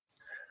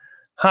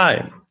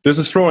Hi, this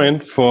is Florian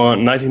for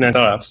 99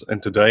 Startups,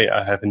 and today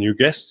I have a new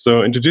guest,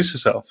 so introduce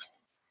yourself.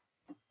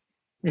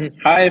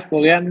 Hi,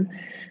 Florian.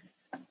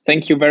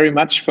 Thank you very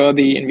much for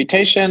the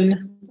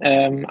invitation.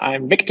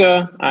 I'm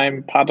Victor.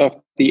 I'm part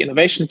of the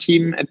innovation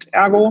team at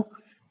Ergo.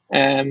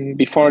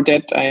 Before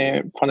that,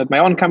 I founded my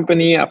own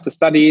company after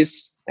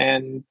studies.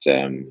 And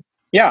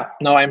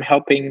now I'm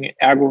helping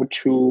Ergo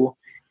to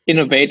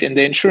innovate in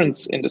the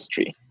insurance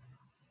industry.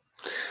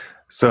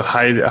 So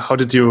how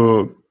did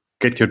you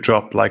get your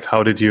job? Like,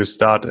 how did you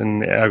start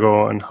in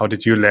Ergo and how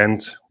did you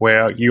land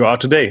where you are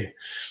today?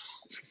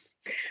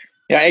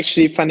 Yeah,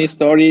 actually, funny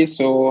story.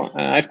 So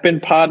I've been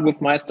part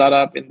with my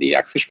startup in the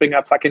Axel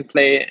Springer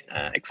plug-and-play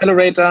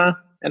accelerator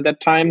at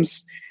that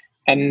times.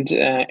 And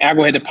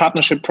Ergo had a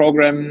partnership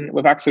program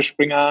with Axel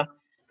Springer.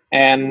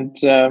 And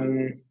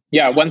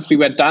once we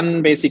were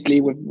done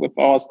basically with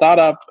our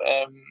startup,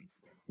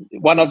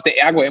 one of the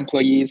Ergo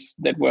employees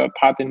that were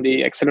part in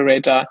the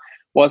accelerator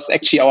was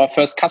actually our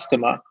first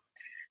customer.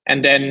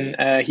 And then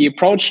he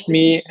approached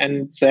me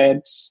and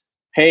said,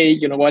 hey,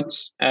 you know what?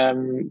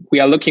 We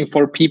are looking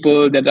for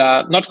people that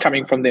are not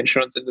coming from the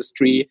insurance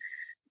industry,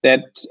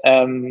 that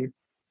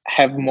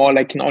have more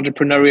like an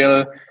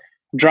entrepreneurial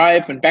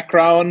drive and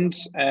background.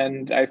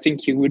 And I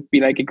think he would be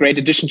like a great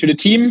addition to the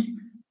team.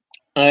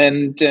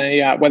 And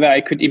whether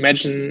I could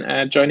imagine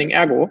joining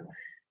Ergo.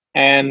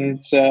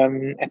 And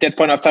at that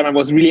point of time, I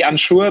was really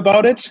unsure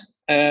about it.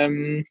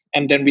 And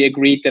then we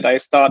agreed that I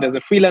start as a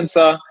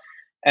freelancer.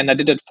 And I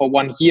did it for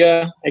 1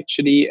 year,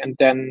 actually. And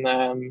then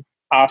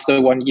after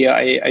 1 year,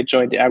 I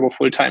joined Ergo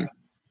full time.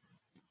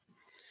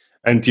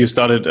 And you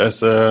started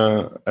as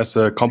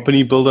a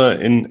company builder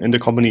in the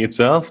company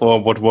itself, or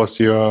what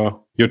was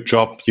your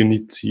job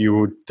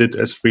you did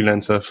as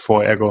freelancer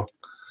for Ergo?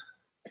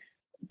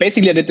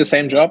 Basically, I did the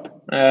same job.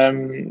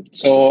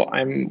 So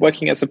I'm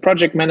working as a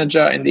project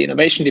manager in the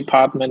innovation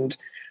department,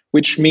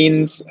 which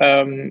means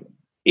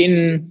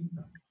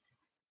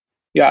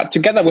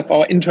together with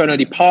our internal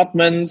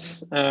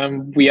departments,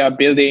 we are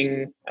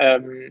building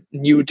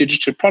new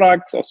digital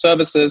products or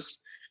services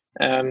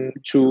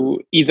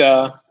to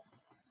either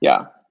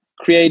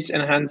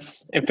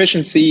enhance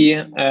efficiency,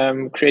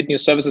 create new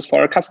services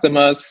for our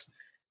customers.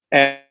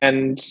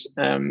 And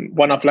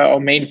one of our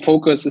main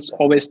focus is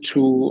always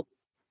to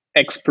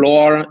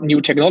explore new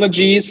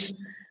technologies.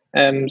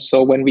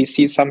 So when we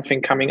see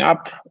something coming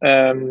up,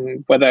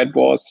 whether it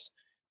was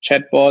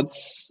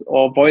chatbots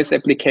or voice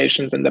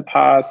applications in the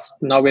past,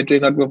 now we're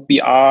doing that with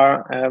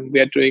VR. We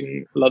are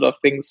doing a lot of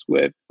things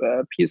with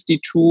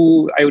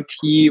PSD2,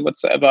 IoT,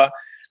 whatsoever.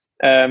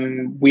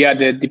 We are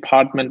the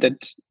department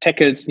that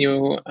tackles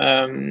new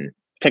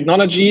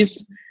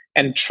technologies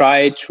and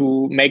try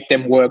to make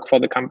them work for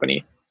the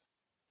company.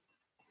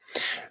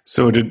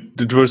 So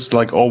it was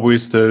like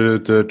always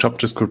the job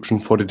description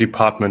for the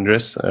department,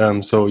 yes?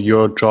 So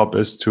your job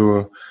is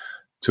to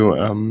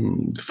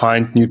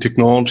find new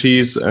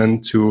technologies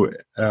and to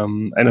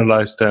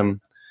analyze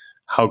them.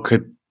 How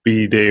could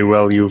be their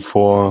value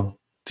for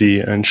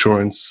the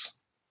insurance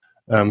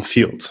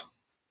field?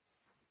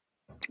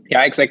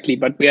 Yeah, exactly.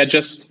 But we are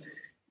just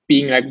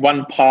being like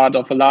one part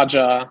of a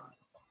larger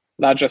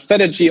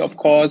strategy, of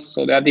course.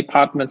 So there are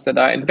departments that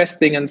are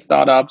investing in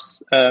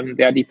startups.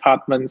 There are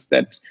departments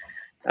that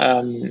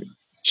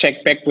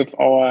check back with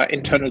our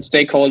internal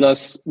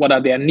stakeholders what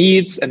are their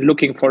needs and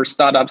looking for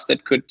startups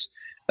that could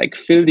like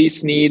fill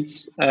these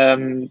needs.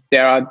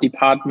 There are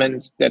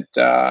departments that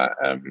are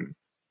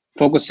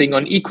focusing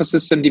on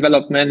ecosystem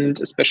development,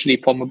 especially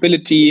for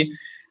mobility.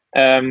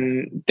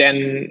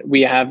 Then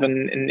we have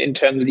an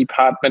internal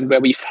department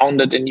where we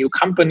founded a new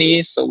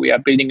company. So we are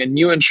building a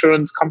new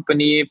insurance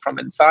company from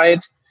inside.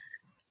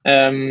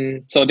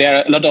 So there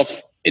are a lot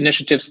of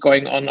initiatives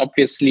going on,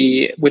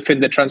 obviously,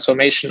 within the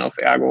transformation of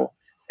Ergo.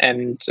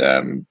 And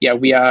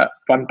we are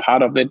one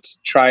part of it,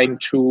 trying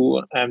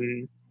to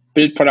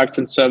build products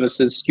and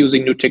services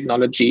using new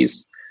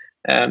technologies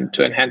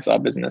to enhance our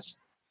business.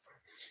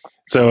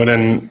 So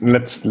then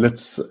let's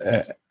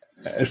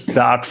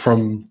start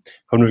from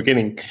the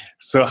beginning.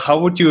 So how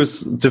would you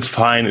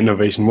define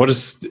innovation? What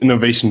is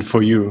innovation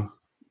for you?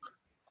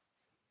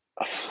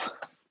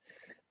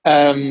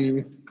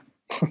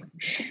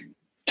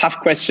 Tough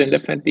question,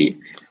 definitely.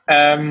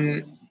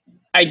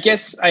 I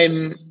guess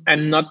I'm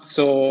not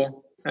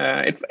so.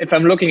 If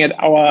I'm looking at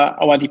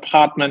our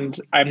department,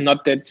 I'm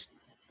not that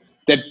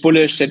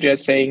bullish that you're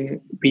saying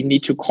we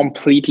need to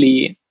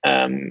completely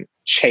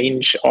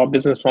change our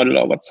business model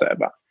or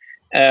whatsoever.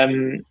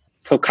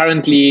 So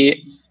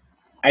currently,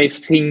 I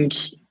think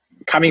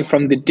coming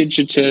from the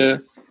digital,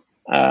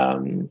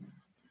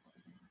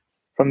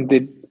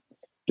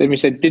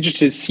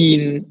 digital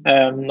scene,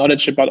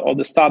 knowledge about all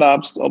the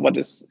startups or what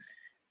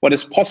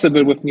is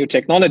possible with new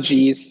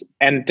technologies,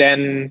 and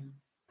then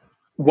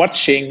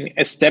watching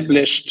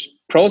established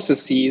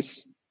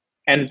processes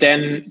and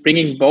then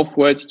bringing both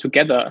worlds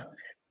together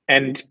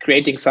and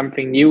creating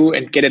something new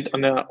and get it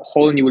on a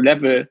whole new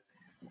level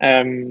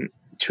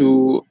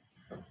to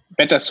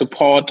better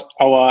support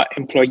our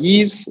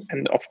employees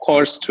and, of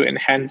course, to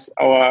enhance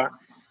our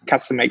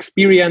customer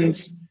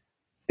experience.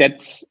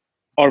 that's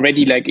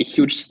already like a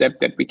huge step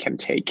that we can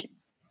take.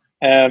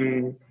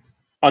 On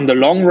the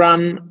long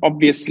run,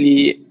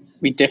 obviously,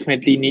 we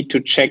definitely need to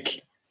check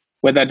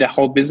whether the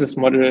whole business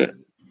model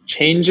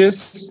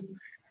changes,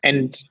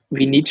 and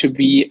we need to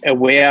be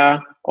aware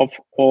of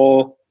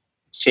all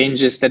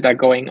changes that are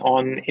going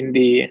on in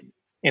the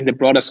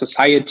broader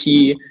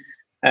society,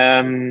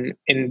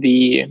 in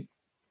the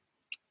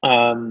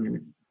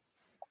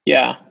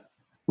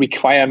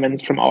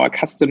requirements from our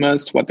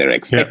customers, what they're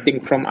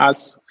expecting from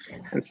us,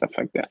 and stuff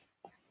like that.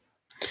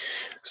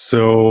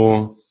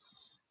 So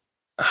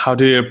how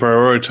do you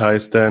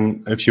prioritize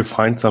then if you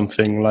find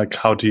something? Like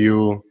how do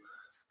you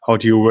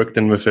work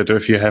then with it?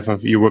 If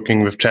you're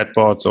working with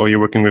chatbots or you're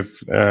working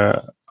with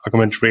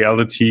augmented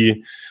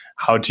reality,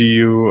 how do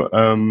you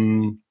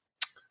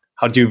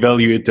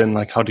value it then?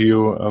 Like how do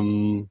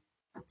you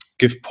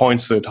give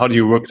points to it? How do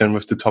you work then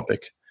with the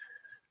topic?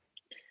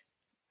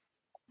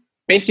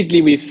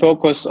 Basically, we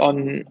focus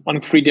on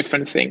 3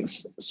 different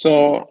things.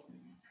 So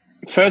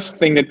first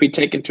thing that we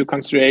take into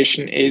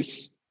consideration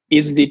is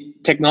the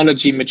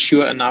technology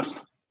mature enough?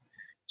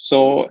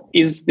 So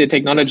is the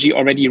technology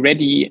already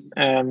ready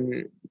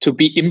to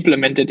be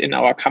implemented in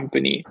our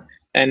company,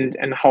 and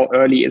how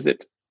early is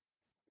it?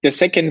 The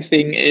second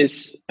thing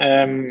is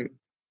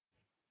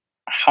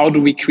how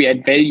do we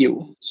create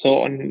value?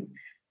 So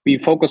we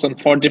focus on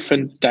 4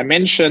 different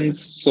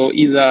dimensions. So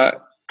either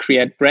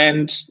create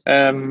brand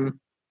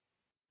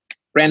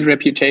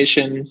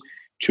reputation,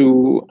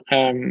 to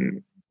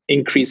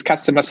increase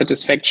customer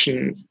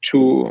satisfaction,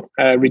 to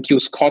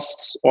reduce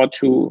costs, or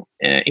to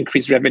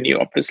increase revenue,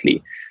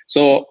 obviously.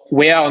 So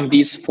where on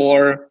these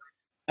 4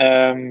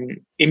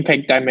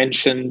 impact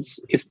dimensions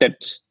is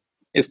that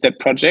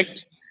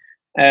project?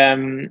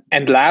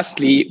 And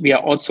lastly, we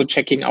are also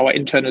checking our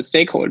internal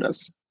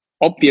stakeholders.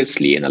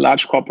 Obviously, in a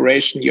large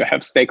corporation, you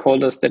have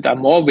stakeholders that are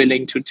more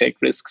willing to take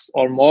risks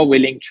or more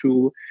willing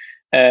to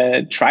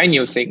try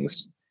new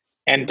things.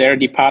 And there are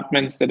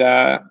departments that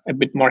are a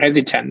bit more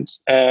hesitant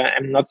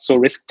and not so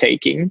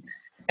risk-taking.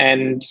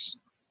 And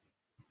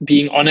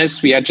being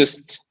honest, we are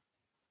just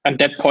at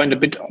that point a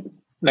bit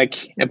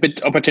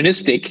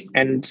opportunistic,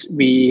 and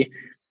we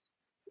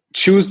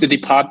choose the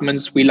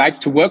departments we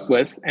like to work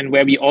with, and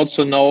where we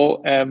also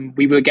know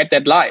we will get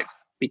that live,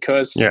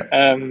 because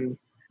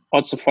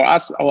also for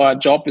us, our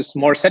job is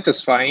more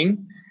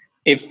satisfying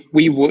if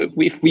we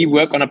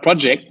work on a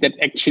project that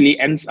actually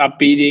ends up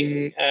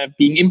being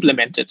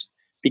implemented,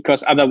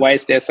 because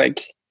otherwise there's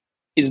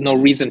is no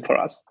reason for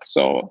us.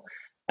 So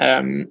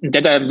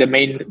that are the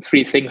main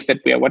 3 things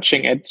that we are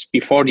watching at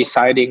before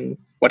deciding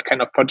what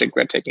kind of project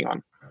we're taking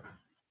on.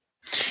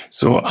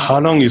 So how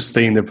long you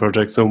stay in the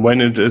project? So when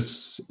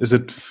is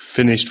it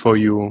finished for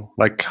you?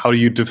 Like how do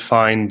you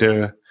define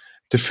the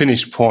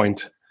finish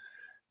point?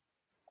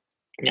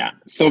 Yeah.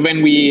 So when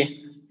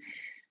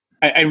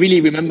I really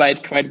remember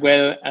it quite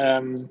well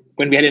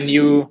when we had a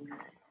new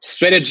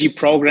strategy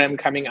program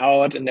coming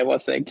out, and there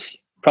was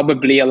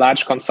probably a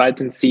large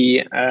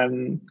consultancy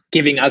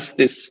giving us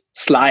this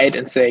slide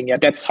and saying, yeah,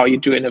 that's how you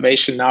do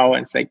innovation now.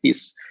 And it's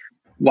these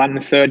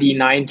 130,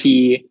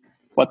 90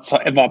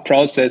 whatsoever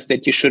process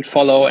that you should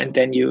follow, and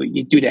then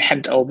you do the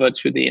handover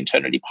to the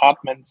internal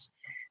departments.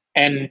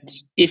 And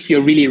if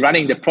you're really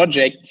running the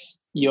projects,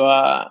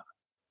 you're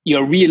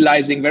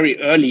realizing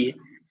very early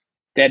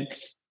that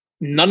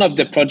none of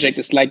the project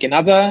is like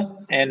another,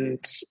 and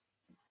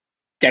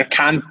there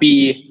can't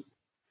be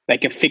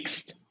a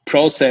fixed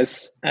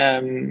process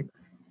on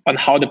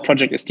how the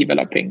project is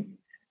developing.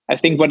 I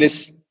think what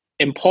is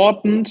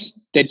important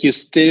that you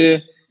still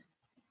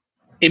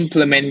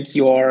implement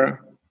your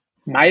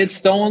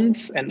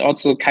milestones and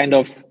also kind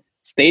of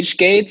stage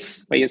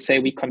gates where you say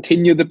we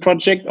continue the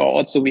project, or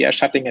also we are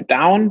shutting it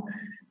down.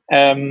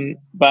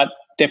 But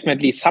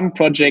definitely some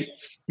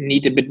projects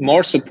need a bit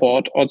more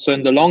support also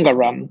in the longer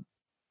run.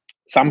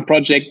 Some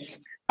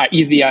projects are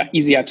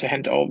easier to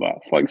hand over.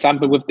 For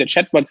example, with the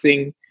chatbot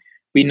thing,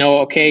 we know,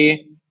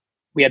 okay,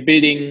 we're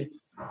building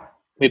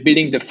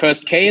the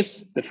first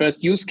case, the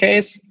first use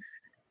case.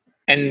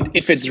 And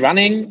if it's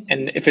running,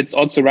 and if it's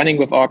also running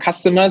with our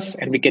customers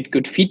and we get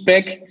good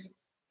feedback,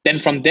 then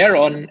from there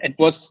on, it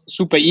was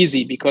super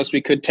easy, because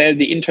we could tell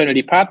the internal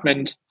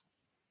department,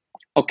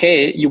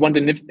 okay, you want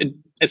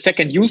a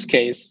second use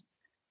case,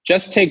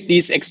 just take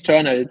these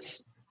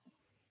externals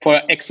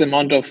for X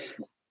amount of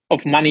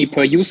money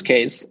per use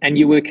case, and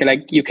you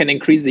can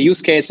increase the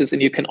use cases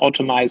and you can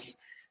automate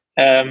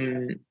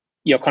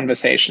your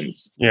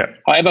conversations. Yeah.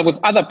 However, with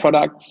other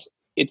products,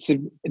 it's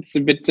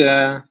a bit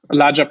a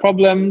larger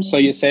problem. So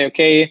you say,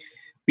 okay,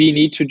 we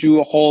need to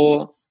do a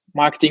whole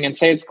marketing and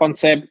sales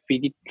concept. We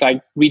need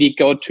really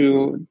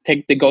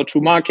take the go-to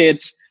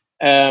market.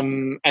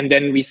 And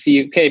then we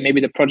see, okay,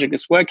 maybe the project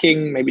is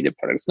working, maybe the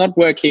product is not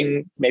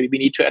working, maybe we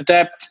need to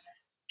adapt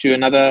to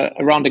another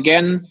round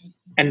again.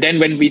 And then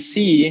when we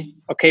see,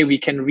 okay, we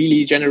can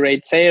really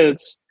generate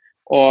sales,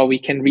 or we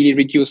can really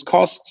reduce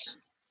costs,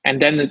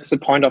 and then it's a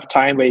point of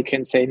time where you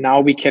can say, now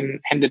we can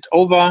hand it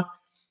over.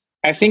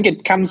 I think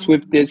it comes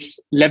with this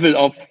level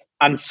of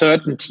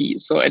uncertainty.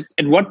 So at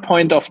what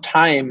point of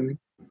time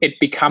it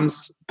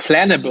becomes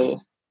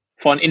plannable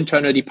for an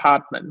internal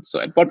department. So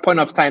at what point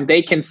of time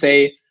they can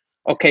say,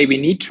 okay, we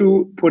need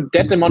to put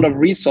that amount of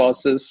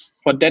resources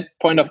for that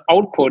point of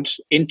output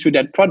into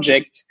that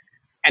project,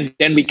 and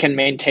then we can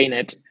maintain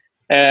it.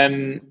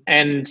 And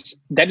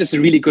that is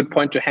a really good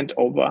point to hand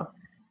over.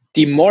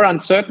 The more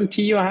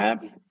uncertainty you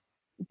have,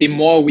 the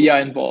more we are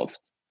involved.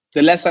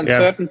 The less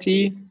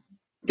uncertainty,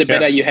 the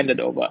better you hand it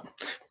over.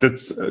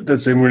 That's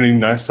a really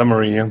nice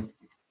summary.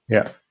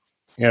 Yeah,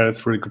 that's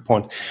a really good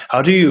point.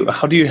 How do you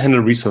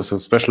handle resources,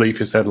 especially if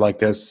you said like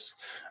there's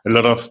a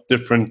lot of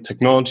different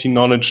technology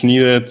knowledge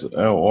needed,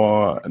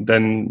 or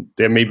then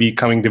there may be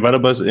coming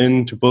developers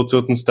in to build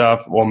certain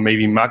stuff, or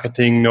maybe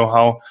marketing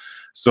know-how.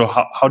 So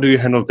how do you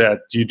handle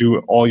that? Do you do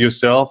all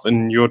yourself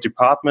in your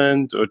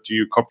department, or do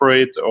you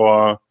cooperate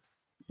or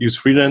use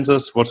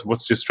freelancers?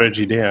 What's your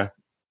strategy there?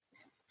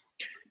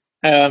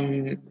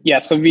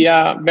 So we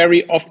are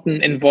very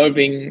often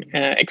involving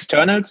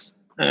externals,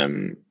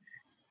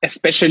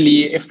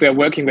 especially if we are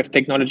working with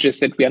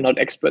technologies that we are not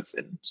experts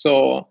in.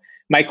 So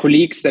my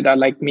colleagues that are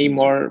like me,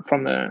 more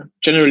from a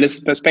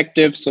generalist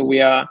perspective, so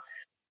we are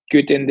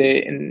good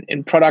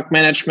in product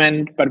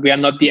management, but we are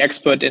not the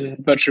expert in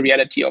virtual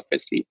reality,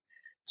 obviously.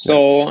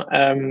 So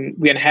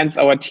we enhance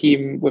our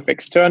team with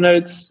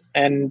externals,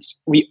 and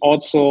we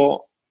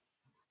also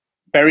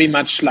very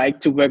much like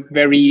to work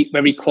very,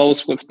 very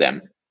close with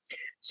them.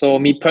 So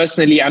me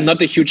personally, I'm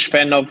not a huge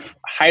fan of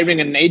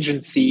hiring an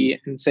agency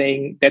and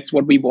saying that's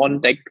what we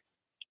want,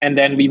 and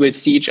then we will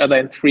see each other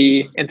in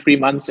 3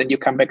 months and you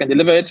come back and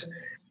deliver it.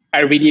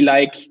 I really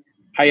like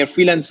hire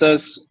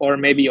freelancers, or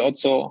maybe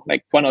also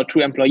like 1 or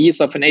 2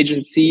 employees of an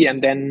agency,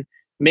 and then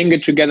mingle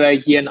together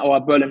here in our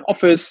Berlin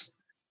office.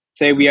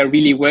 Say we are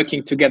really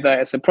working together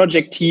as a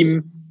project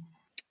team,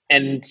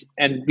 and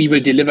we will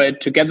deliver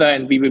it together,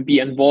 and we will be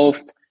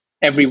involved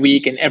every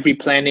week in every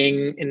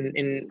planning,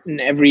 in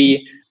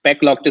every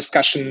backlog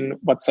discussion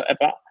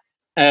whatsoever.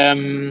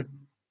 And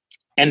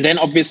then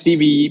obviously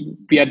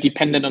we are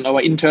dependent on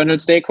our internal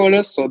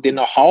stakeholders. So the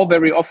know-how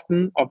very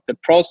often of the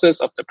process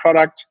of the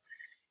product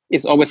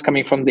is always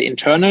coming from the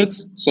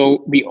internals.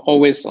 So we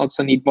always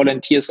also need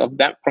volunteers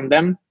from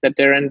them that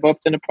they're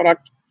involved in the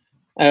product.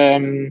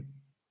 And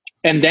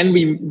then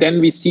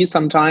we see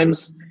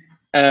sometimes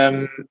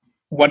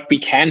what we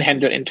can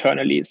handle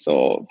internally.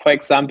 So for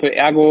example,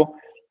 Ergo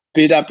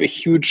built up a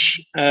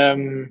huge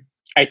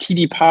IT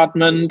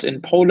department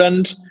in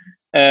Poland,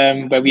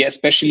 where we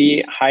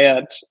especially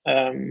hired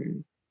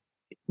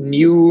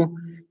new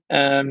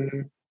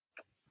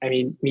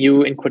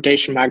in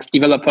quotation marks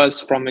developers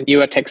from a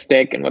newer tech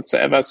stack and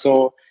whatsoever.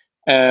 So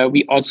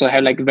we also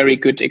have like very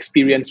good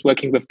experience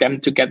working with them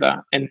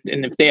together. And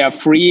if they are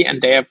free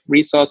and they have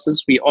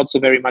resources, we also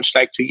very much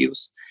like to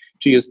use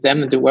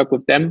them and to work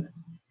with them.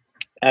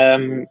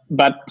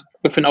 But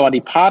within our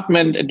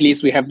department, at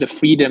least we have the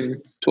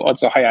freedom to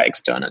also hire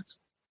externals.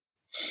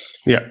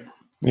 Yeah,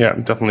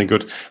 definitely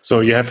good. So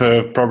you have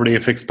probably a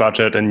fixed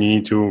budget, and you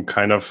need to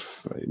kind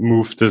of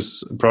move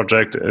this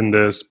project in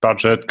this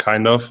budget,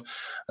 kind of,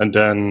 and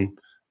then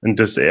in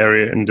this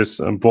area, in this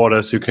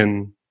borders, you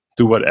can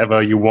do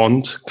whatever you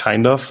want,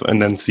 kind of,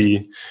 and then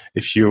see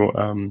if you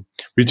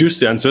reduce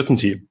the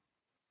uncertainty.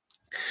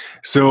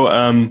 So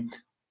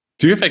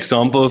do you have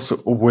examples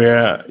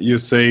where you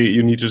say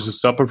you needed to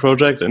stop a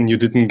project and you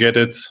didn't get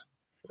it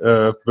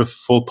with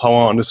full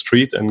power on the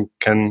street and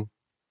can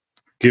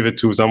give it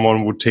to someone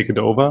who would take it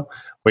over,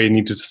 where you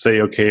needed to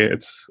say, okay,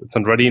 it's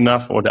not ready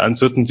enough, or the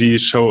certainty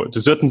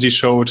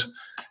showed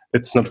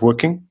it's not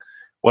working?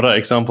 What are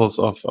examples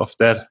of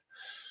that?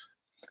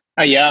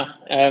 We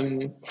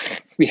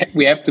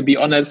have to be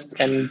honest,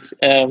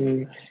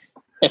 and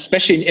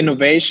especially in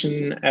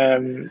innovation,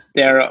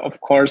 there are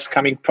of course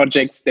coming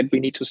projects that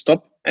we need to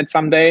stop at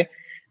some day,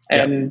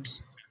 and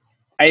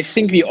I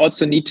think we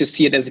also need to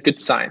see it as a good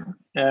sign,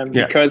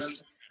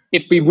 because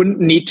if we wouldn't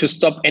need to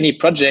stop any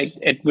project,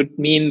 it would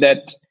mean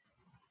that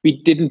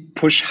we didn't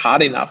push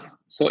hard enough.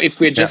 So if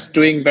we're just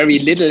doing very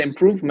little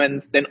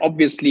improvements, then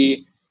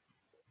obviously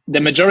the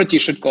majority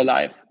should go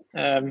live.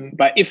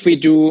 But if we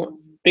do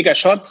bigger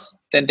shots,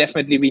 then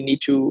definitely we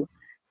need to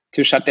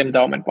shut them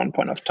down at one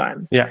point of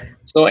time. Yeah.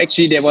 So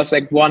actually there was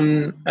like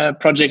one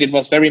project, it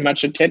was very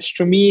much attached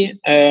to me,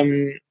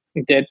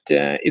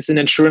 that is an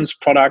insurance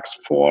product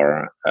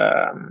for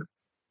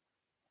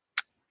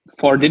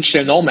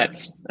digital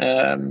nomads,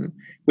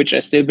 which I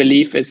still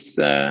believe is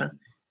a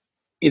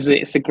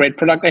great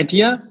product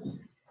idea.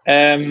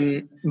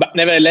 But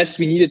nevertheless,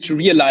 we needed to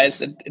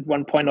realize at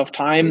one point of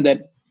time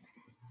that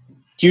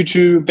due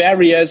to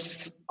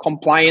various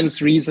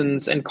compliance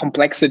reasons and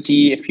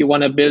complexity, if you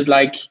want to build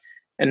like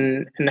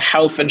a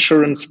health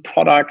insurance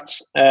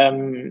product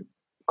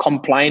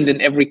compliant in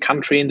every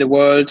country in the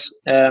world,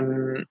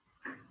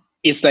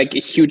 is like a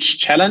huge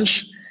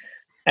challenge.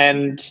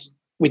 And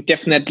we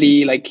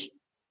definitely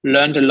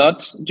learned a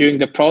lot during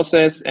the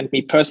process, and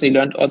me personally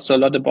learned also a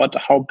lot about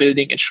how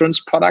building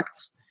insurance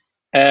products.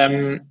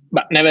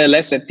 But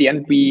nevertheless, at the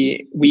end,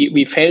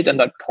 we failed on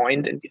that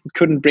point and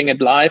couldn't bring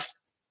it live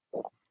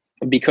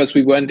because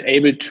we weren't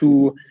able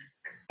to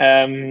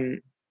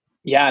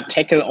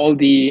tackle all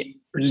the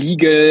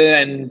legal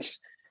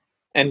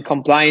and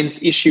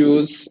compliance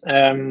issues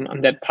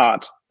on that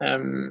part.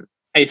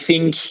 I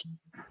think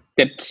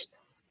that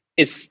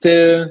is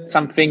still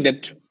something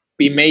that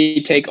we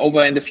may take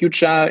over in the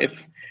future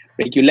if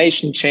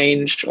regulation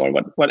change or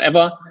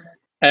whatever.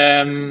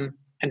 And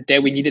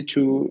there we needed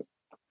to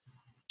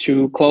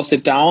close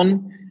it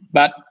down.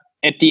 But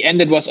at the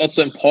end, it was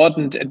also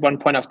important at one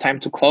point of time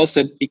to close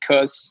it,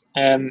 because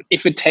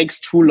if it takes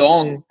too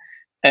long,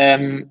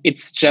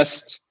 it's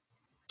just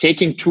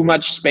taking too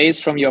much space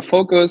from your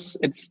focus.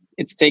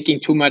 It's taking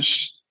too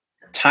much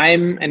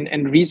time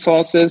and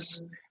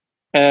resources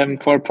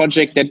for a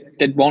project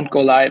that won't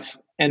go live.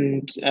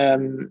 And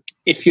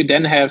if you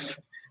then have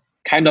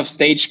kind of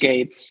stage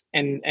gates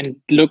and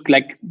look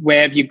like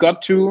where have you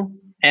got to,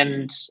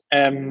 and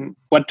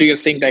what do you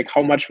think, like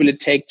how much will it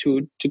take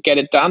to get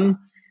it done?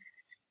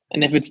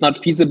 And if it's not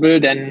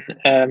feasible, then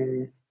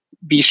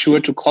be sure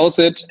to close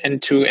it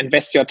and to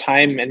invest your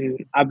time in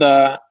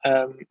other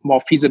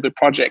more feasible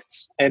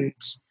projects. And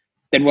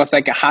that was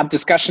like a hard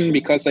discussion,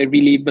 because I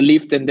really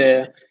believed in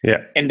the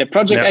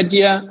project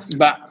idea.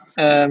 But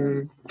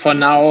for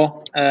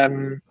now,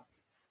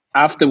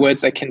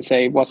 afterwards, I can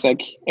say it was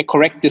like a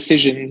correct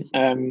decision,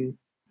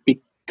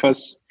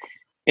 because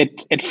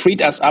it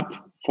freed us up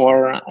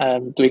for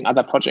doing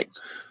other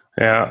projects.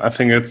 Yeah, I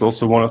think it's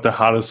also one of the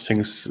hardest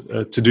things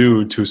to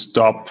do, to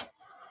stop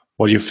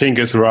what you think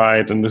is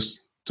right and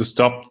to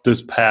stop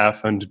this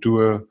path and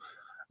to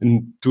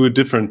do a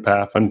different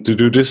path, and to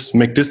do this,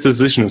 make this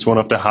decision is one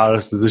of the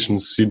hardest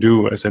decisions you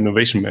do as an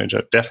innovation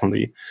manager,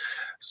 definitely.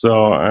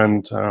 So,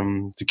 and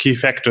the key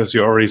factors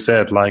you already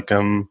said, like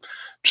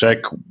check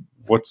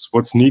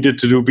what's needed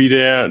to be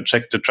there,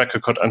 check the track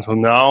record until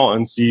now,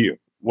 and see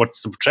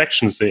what's the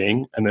projection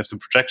saying. And if the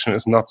projection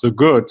is not so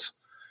good,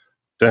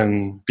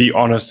 then be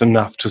honest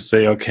enough to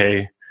say,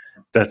 okay,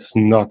 that's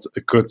not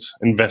a good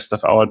invest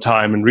of our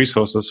time and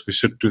resources. We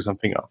should do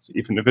something else,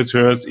 even if it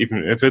hurts,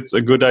 even if it's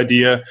a good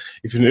idea,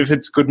 even if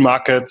it's good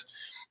market.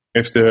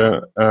 If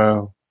the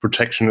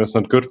projection is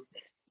not good,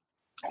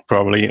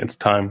 probably it's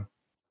time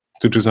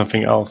to do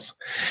something else.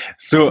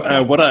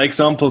 So what are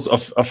examples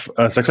of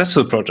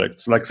successful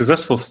projects, like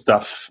successful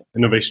stuff,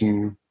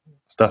 innovation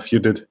stuff you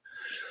did?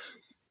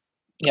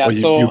 Yeah, or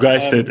you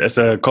guys did as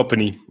a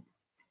company?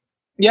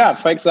 Yeah,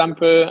 for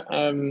example,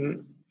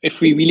 if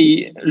we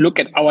really look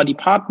at our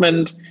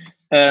department,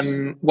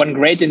 one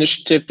great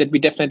initiative that we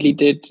definitely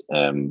did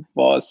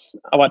was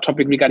our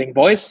topic regarding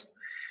voice.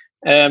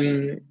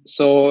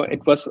 So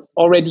it was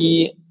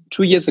already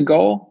 2 years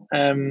ago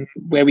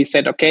where we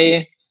said,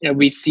 okay,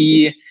 we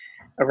see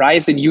a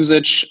rise in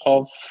usage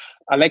of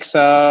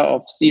Alexa,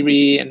 of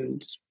Siri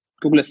and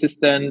Google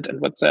Assistant and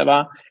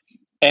whatsoever,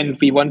 and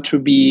we want to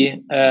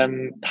be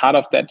part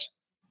of that.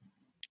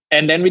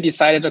 And then we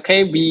decided,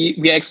 okay,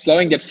 we are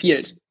exploring that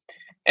field.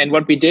 And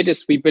what we did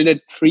is we built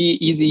 3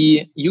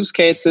 easy use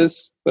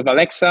cases with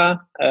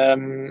Alexa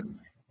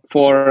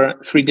for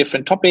 3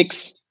 different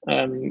topics.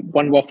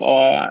 One was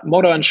our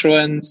motor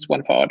insurance,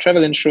 one for our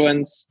travel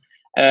insurance.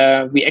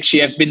 We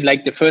actually have been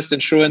like the first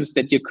insurance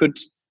that you could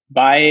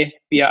buy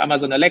via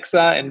Amazon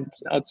Alexa and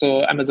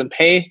also Amazon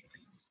Pay.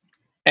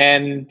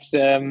 And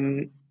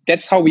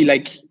that's how we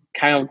like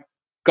kind of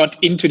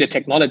got into the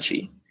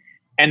technology.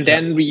 And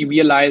then we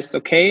realized,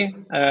 okay,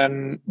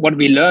 what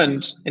we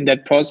learned in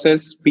that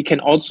process, we can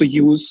also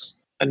use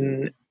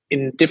in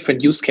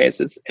different use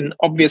cases. And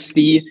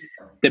obviously,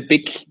 the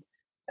big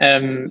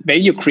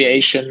value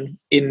creation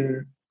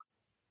in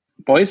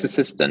voice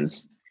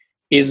assistants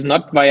is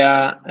not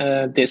via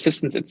the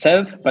assistance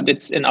itself, but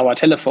it's in our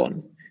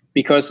telephone.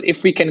 Because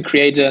if we can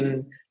create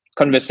a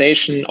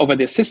conversation over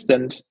the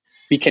assistant,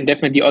 we can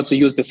definitely also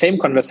use the same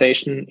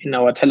conversation in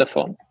our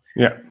telephone.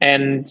 Yeah.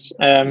 And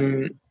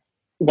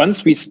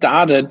once we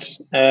started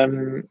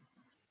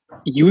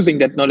using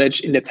that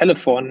knowledge in the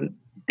telephone,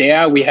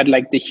 there we had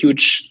like the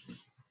huge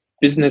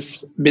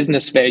business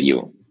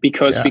value,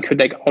 because we could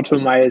like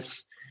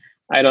automate,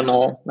 I don't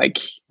know, like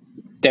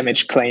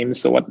damage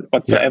claims or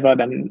whatsoever.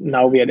 Then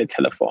now we are the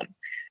telephone.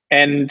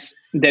 And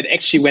that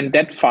actually went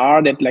that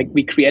far that like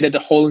we created a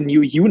whole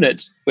new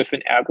unit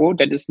within Ergo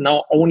that is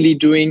now only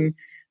doing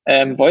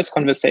voice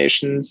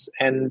conversations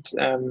and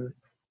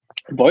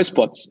voice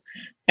bots.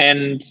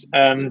 And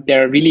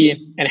they're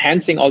really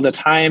enhancing all the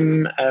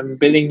time,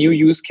 building new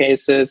use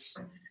cases.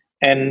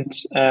 And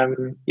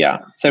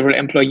several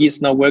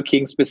employees now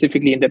working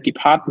specifically in that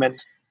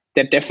department.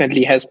 That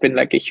definitely has been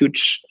like a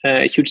huge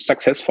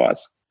success for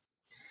us.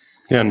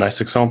 Yeah, nice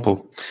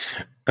example.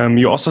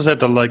 You also said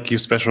that like you're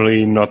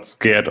especially not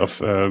scared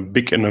of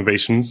big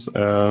innovations,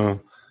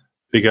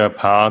 bigger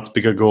parts,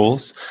 bigger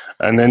goals,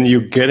 and then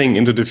you're getting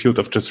into the field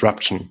of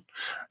disruption.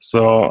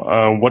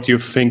 So what do you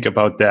think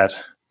about that?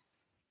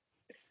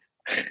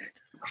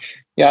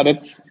 Yeah,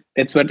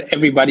 that's what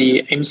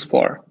everybody aims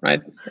for,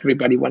 right?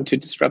 Everybody wants to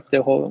disrupt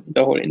the whole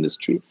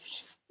industry.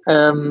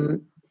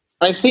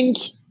 I think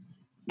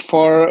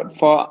for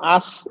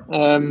us,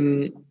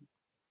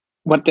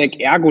 what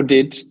like Ergo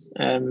did,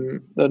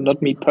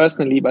 not me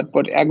personally, but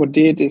what Ergo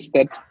did is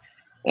that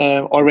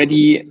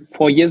already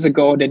 4 years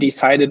ago, they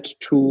decided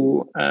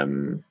to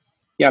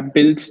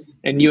build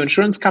a new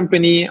insurance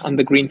company on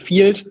the green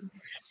field.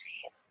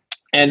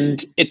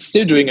 And it's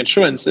still doing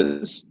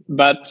insurances,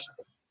 but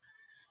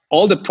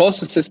all the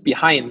processes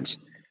behind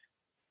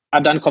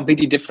are done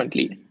completely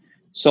differently.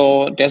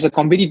 So there's a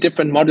completely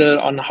different model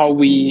on how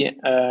we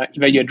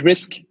evaluate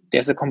risk.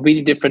 There's a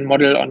completely different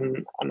model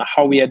on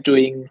how we are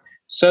doing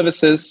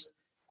services.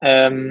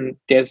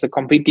 There's a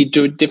completely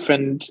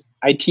different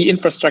IT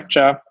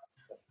infrastructure.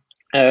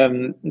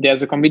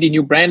 There's a completely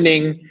new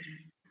branding,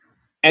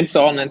 and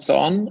so on and so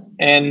on.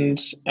 And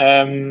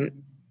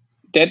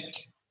that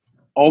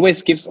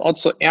always gives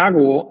also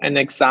Ergo an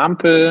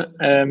example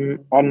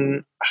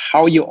on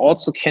how you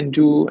also can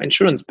do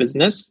insurance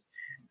business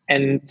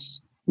and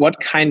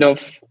what kind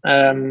of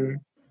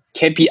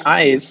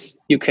KPIs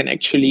you can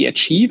actually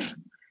achieve,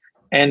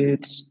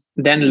 and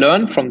then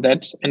learn from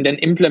that and then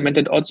implement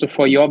it also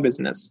for your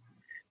business.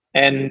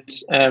 And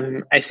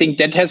I think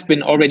that has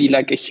been already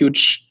like a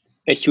huge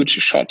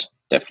shot,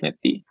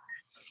 definitely.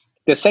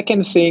 The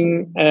second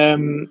thing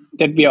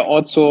that we are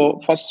also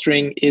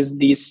fostering is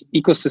this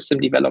ecosystem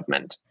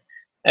development.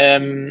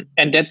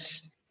 And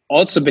that's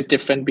also a bit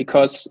different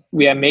because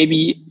we are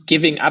maybe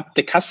giving up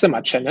the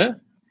customer channel,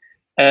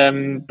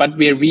 but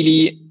we're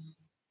really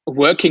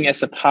working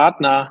as a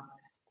partner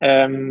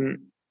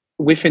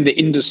within the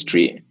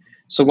industry.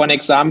 So one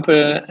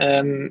example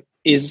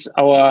is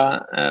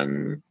our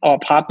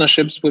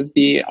partnerships with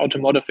the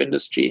automotive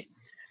industry.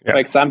 Yeah. For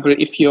example,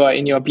 if you are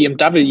in your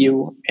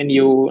BMW and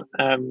you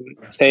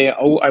say,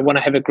 oh, I want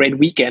to have a great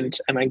weekend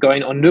and I'm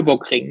going on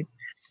Nürburgring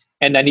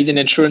and I need an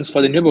insurance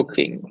for the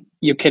Nürburgring,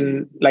 you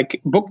can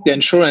like book the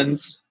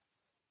insurance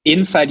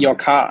inside your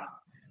car.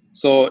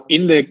 So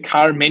in the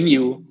car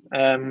menu,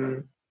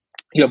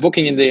 you're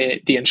booking in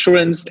the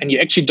insurance and you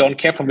actually don't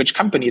care from which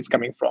company it's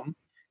coming from.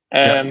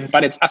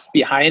 But it's us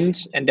behind,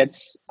 and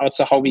that's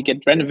also how we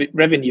get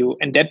revenue.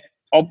 And that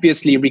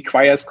obviously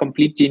requires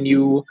completely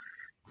new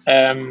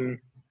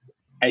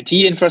IT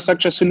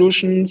infrastructure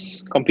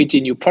solutions,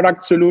 completely new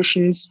product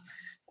solutions.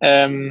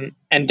 And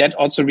that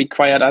also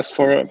required us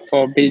for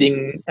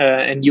building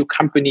a new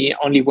company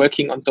only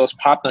working on those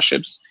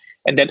partnerships.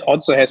 And that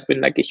also has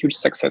been like a huge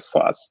success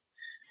for us.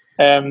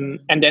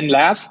 And then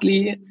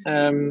lastly,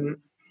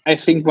 I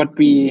think what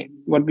we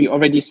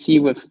already see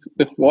with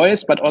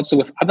voice, but also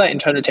with other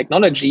internal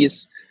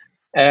technologies,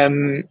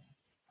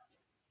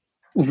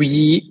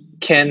 we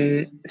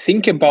can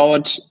think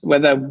about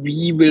whether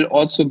we will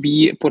also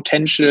be a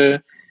potential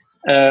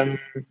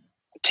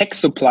tech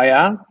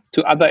supplier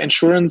to other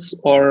insurance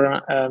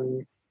or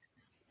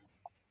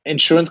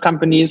insurance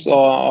companies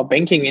or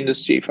banking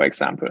industry, for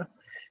example.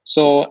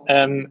 So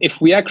if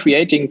we are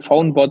creating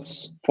phone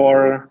bots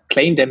for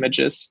claim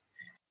damages,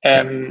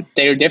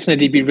 they'll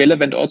definitely be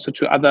relevant also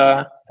to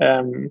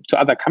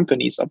other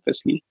companies,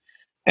 obviously.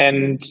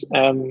 And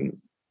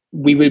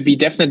we will be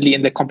definitely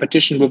in the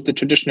competition with the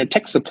traditional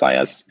tech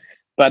suppliers.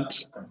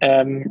 But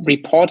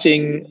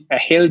reporting a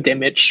hail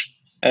damage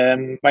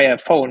via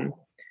phone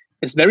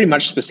is very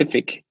much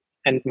specific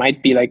and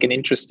might be like an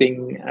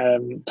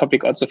interesting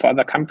topic also for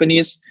other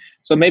companies.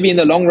 So maybe in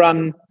the long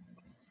run,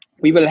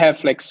 we will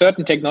have like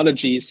certain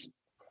technologies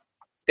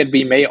that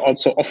we may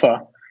also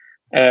offer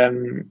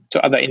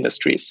to other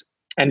industries.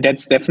 And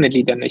that's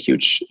definitely then a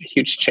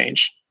huge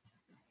change.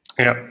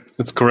 Yeah,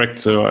 that's correct.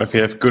 So if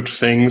you have good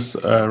things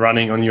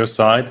running on your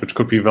side, which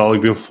could be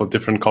valuable for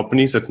different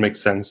companies, it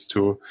makes sense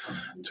to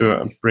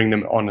bring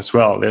them on as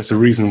well. There's a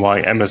reason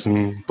why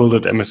Amazon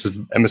built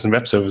Amazon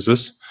Web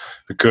Services,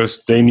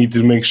 because they need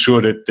to make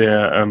sure that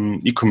their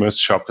e-commerce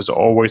shop is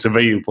always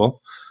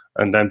available,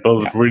 and then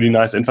build a really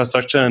nice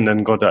infrastructure, and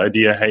then got the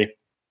idea, hey,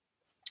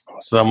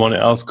 someone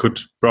else could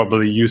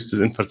probably use this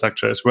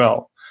infrastructure as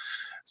well.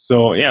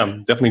 So yeah,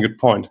 definitely a good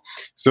point.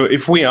 So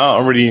if we are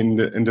already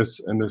in this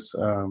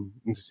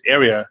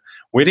area,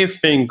 where do you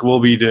think will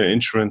be the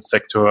insurance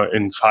sector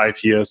in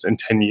 5 years, in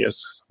 10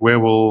 years? Where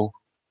will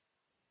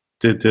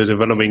the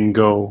developing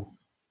go?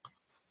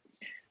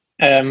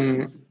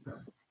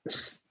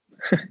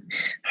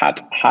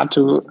 Hard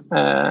to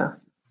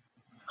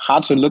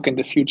look in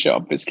the future,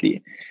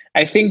 obviously.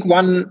 I think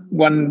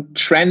one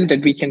trend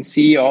that we can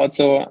see,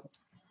 also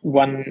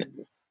one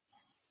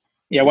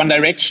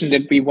direction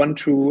that we want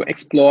to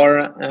explore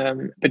a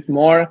bit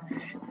more,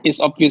 is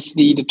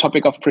obviously the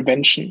topic of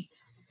prevention,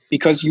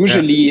 because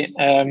usually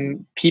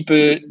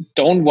people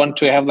don't want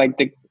to have like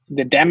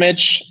the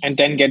damage and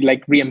then get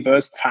like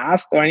reimbursed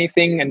fast or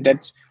anything, and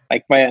that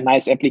like by a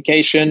nice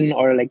application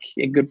or like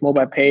a good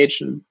mobile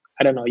page, and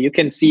I don't know, you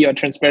can see your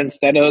transparent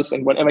status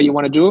and whatever you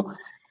want to do.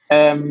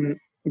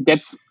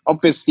 That's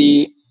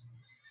obviously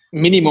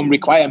minimum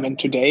requirement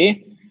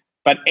today,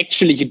 but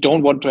actually you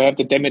don't want to have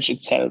the damage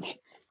itself.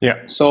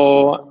 Yeah.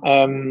 So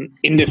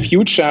in the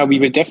future, we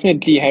will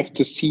definitely have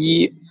to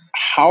see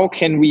how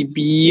can we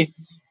be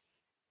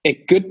a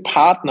good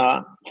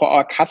partner for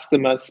our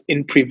customers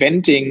in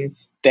preventing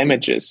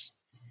damages.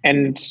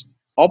 And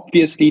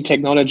obviously,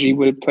 technology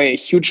will play a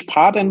huge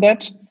part in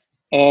that.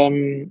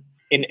 In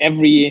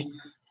every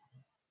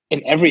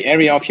in every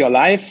area of your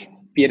life,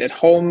 be it at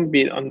home,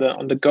 be it on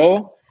the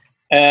go.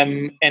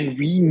 And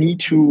we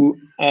need to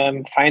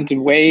find a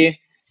way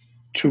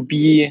to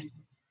be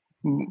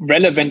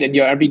relevant in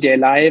your everyday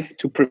life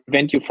to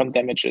prevent you from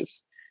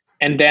damages.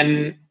 And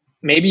then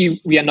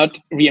maybe we are not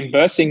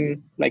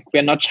reimbursing, like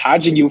we're not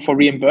charging you for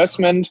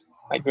reimbursement,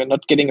 like we're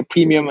not getting a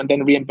premium and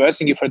then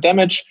reimbursing you for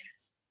damage,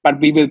 but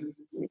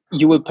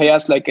you will pay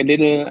us like a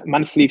little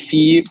monthly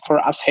fee for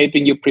us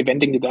helping you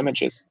preventing the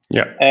damages.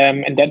 Yeah.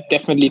 And that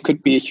definitely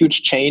could be a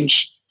huge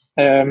change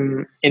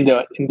in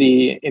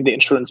the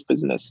insurance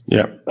business.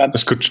 Yeah. But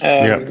that's good.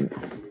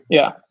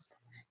 Yeah.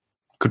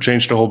 Could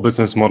change the whole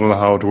business model,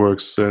 how it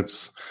works.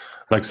 It's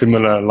like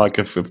similar, like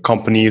if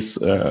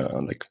companies,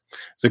 like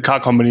the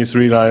car companies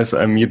realize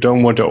you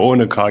don't want to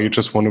own a car, you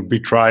just want to be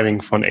driving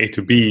from A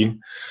to B.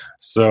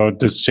 So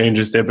this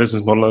changes their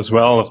business model as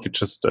well. If they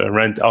just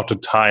rent out the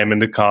time in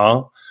the car,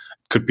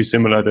 it could be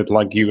similar that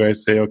like you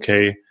guys say,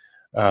 okay,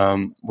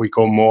 we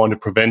go more on the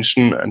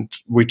prevention and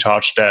we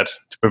charge that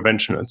to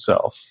prevention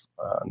itself.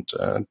 And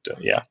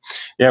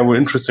well,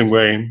 interesting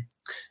way,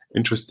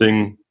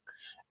 interesting.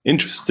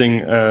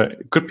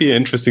 Could be an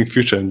interesting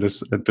future in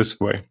this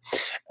way.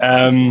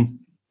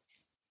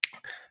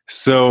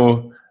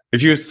 So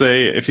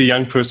if a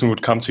young person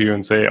would come to you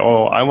and say,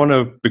 "Oh, I want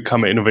to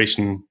become an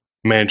innovation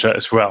manager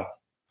as well,"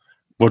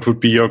 what would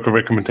be your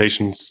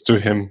recommendations to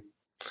him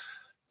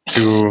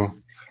to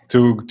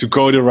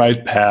go the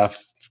right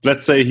path?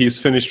 Let's say he's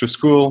finished with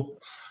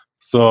school.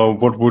 So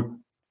what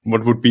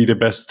would be the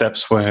best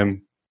steps for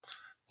him?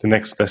 The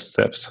next best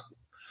steps?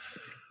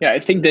 Yeah, I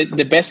think that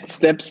the best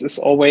steps is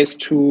always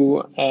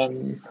to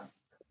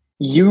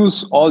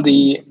use all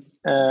the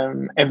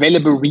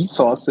available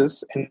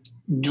resources and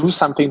do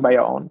something by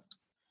your own.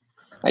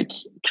 Like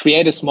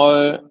create a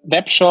small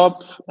web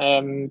shop,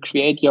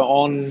 create your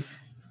own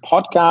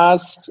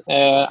podcast.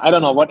 I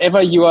don't know,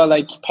 whatever you are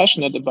like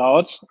passionate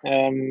about,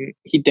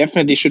 he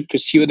definitely should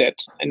pursue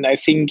that. And I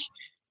think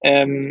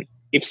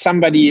if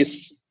somebody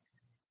is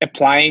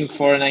applying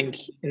for an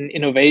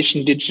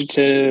innovation,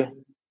 digital,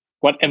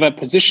 whatever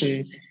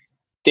position,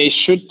 they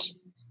should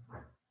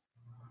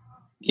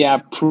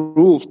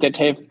prove that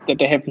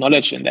they have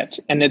knowledge in that.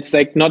 And it's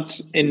like not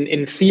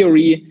in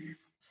theory,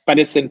 but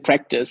it's in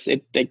practice.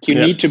 You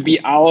need to be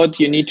out,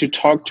 you need to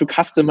talk to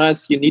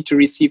customers, you need to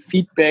receive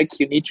feedback,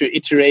 you need to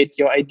iterate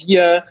your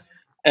idea.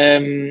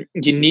 You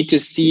need to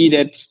see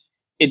that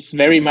it's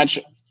very much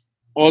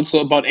also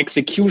about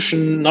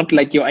execution, not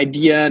like your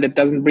idea that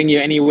doesn't bring you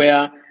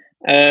anywhere.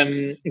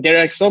 There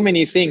are so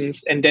many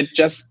things, and that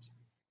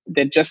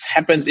just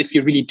happens if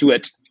you really do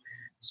it.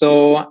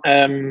 So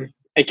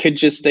I could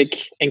just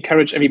like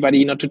encourage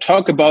everybody not to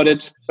talk about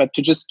it, but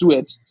to just do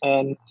it.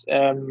 And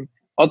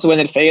also when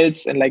it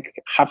fails and like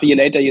half a year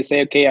later you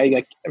say, okay,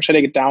 I'm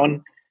shutting it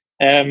down.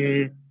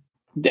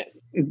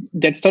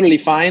 That's totally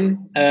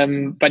fine.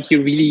 But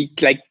you really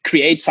like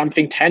create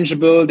something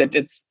tangible that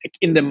it's like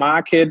in the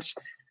market,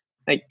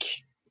 like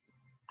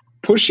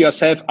push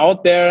yourself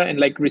out there and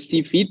like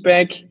receive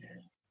feedback.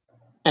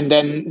 And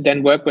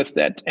then work with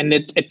that. And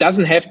it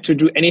doesn't have to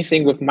do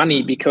anything with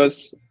money,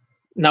 because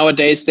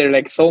nowadays there are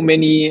like so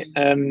many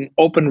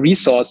open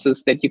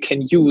resources that you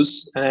can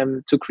use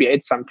to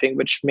create something,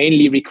 which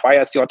mainly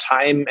requires your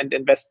time and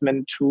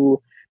investment to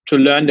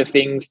learn the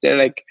things. There are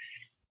like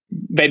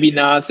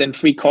webinars and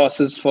free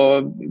courses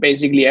for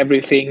basically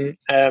everything.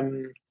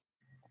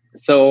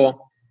 So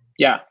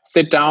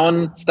sit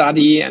down,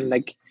 study, and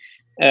like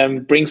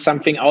bring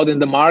something out in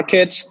the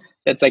market.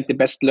 That's like the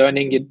best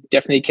learning you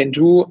definitely can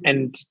do.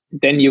 And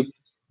then you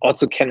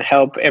also can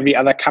help every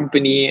other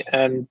company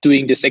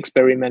doing these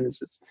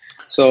experiments.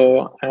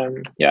 So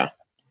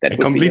that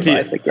would be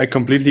advice, I guess. I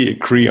completely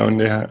agree on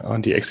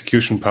the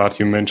execution part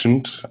you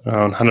mentioned,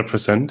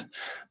 100%.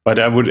 But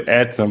I would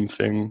add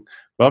something.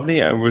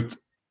 Probably I would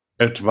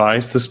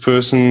advise this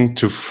person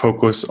to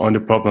focus on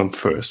the problem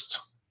first,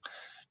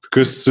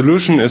 because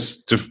solution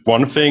is the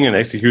one thing and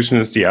execution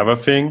is the other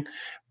thing.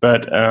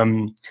 But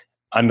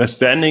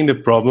understanding the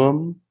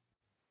problem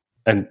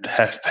and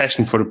have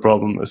passion for the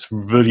problem is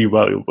really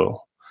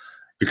valuable,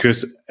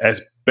 because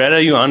as better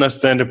you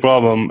understand the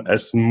problem,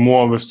 as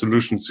more with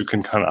solutions you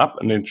can come up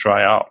and then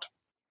try out.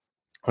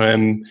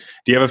 And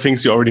the other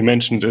things you already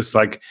mentioned is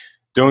like,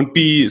 don't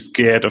be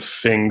scared of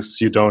things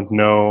you don't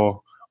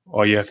know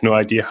or you have no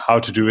idea how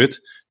to do it.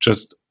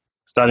 Just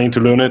starting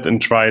to learn it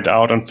and try it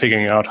out and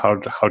figuring out how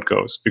it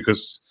goes,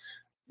 because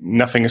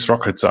nothing is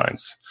rocket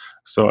science.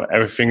 So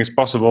everything is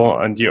possible,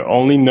 and you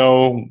only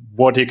know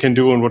what you can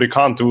do and what you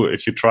can't do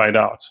if you try it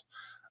out.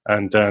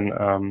 And then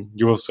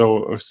you will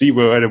see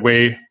where the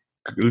way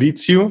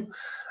leads you.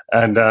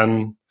 And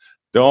then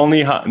the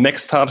only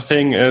next hard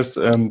thing is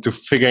to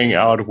figuring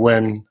out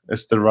when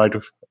is the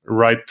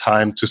right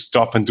time to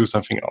stop and do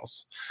something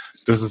else.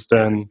 This is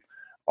then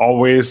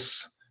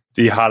always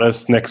the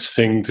hardest next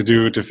thing to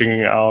do, to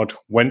figuring out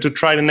when to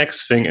try the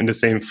next thing in the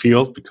same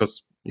field,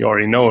 because you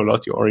already know a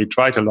lot, you already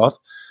tried a lot.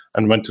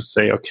 And when to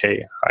say,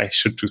 okay, I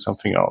should do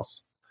something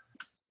else.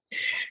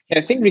 I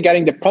think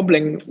regarding the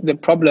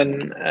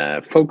problem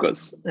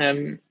focus,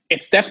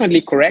 it's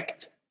definitely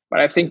correct. But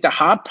I think the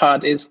hard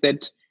part is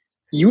that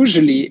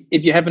usually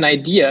if you have an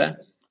idea,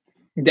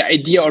 the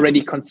idea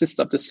already consists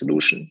of the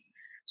solution.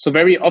 So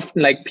very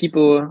often, like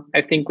people,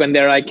 I think when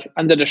they're like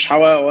under the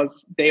shower or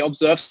they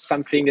observe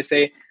something, they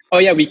say, oh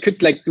yeah, we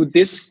could like do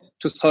this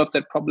to solve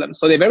that problem.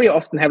 So they very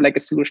often have like a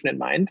solution in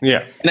mind.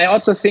 Yeah. And I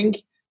also think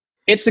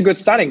it's a good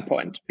starting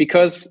point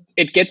because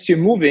it gets you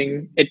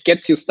moving, it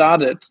gets you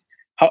started.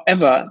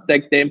 However,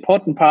 like the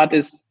important part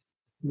is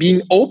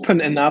being open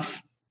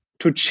enough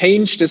to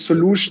change the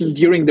solution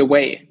during the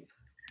way.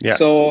 Yeah.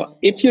 So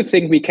if you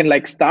think we can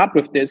like start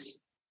with this,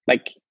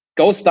 like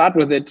go start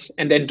with it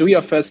and then do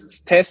your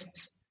first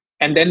tests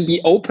and then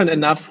be open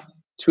enough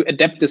to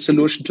adapt the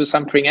solution to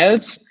something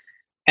else.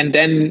 And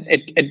then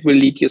it will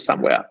lead you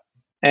somewhere.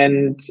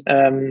 And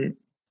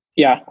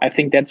I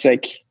think that's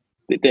like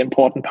the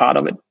important part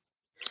of it.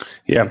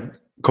 Yeah,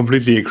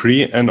 completely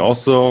agree. And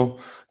also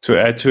to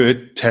add to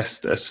it,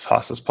 test as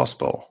fast as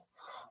possible.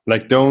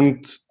 Like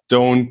don't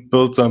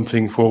build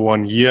something for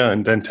 1 year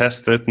and then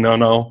test it.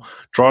 No.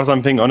 Draw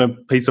something on a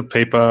piece of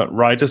paper,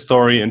 write a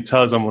story and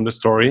tell someone the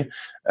story,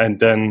 and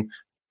then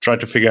try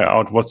to figure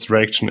out what the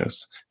reaction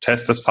is.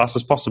 Test as fast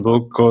as possible,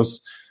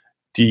 because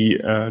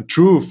the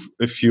truth,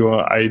 if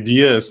your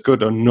idea is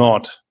good or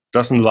not,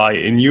 doesn't lie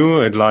in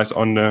you. It lies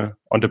on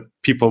the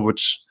people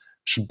which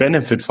should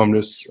benefit from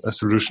this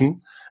solution,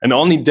 and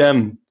only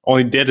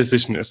their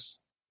decision is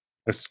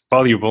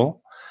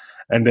valuable.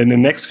 And then the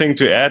next thing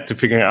to add to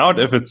figuring out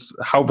if it's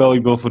how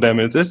valuable for them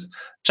it is,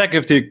 check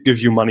if they give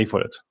you money for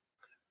it.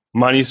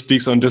 Money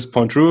speaks on this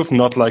point truth,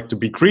 not like to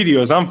be greedy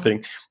or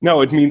something.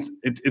 No, it means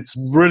it's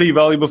really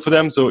valuable for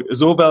them. So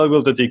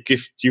valuable that they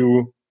give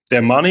you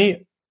their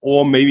money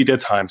or maybe their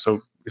time. So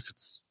if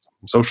it's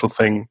a social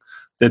thing,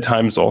 their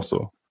time is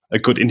also a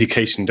good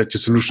indication that your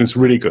solution is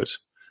really good.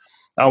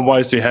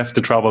 Otherwise, you have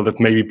the trouble that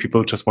maybe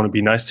people just want to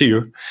be nice to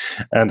you.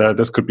 And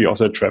this could be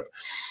also a trap.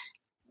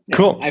 Yeah,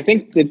 cool. I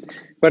think that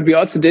what we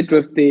also did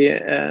with the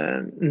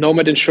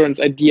Nomad Insurance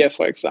idea,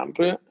 for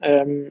example,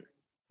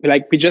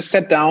 like we just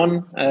sat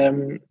down,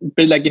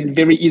 built like a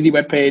very easy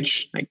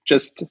webpage, like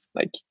just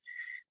like,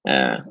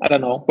 I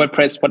don't know,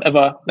 WordPress,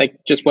 whatever, like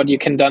just what you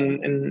can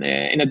done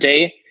in a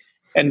day.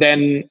 And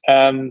then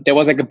there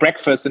was like a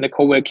breakfast in a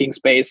co-working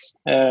space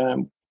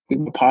we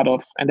were part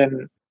of. And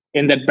then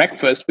in that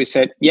breakfast, we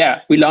said,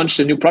 yeah, we launched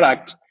a new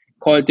product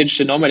called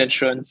Digital Nomad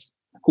Insurance.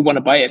 Who want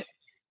to buy it?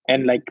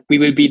 And like, we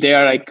will be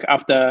there like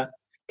after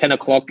 10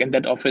 o'clock in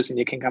that office and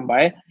you can come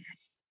by.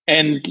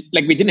 And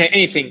like, we didn't have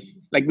anything.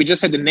 Like we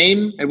just had the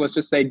name. It was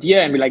just the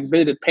idea. And we like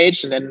built a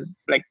page and then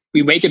like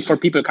we waited for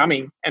people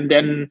coming and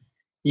then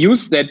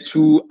used that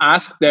to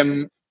ask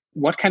them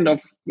what kind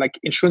of like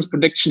insurance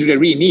protection do they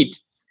really need?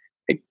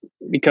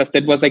 Because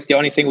that was like the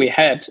only thing we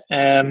had.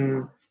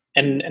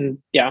 And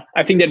yeah,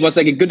 I think that was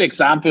like a good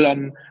example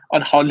on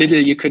how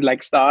little you could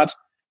like start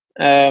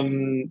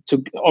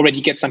to already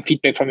get some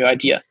feedback from your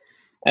idea.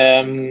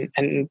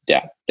 And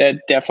yeah,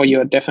 therefore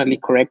you're definitely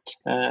correct.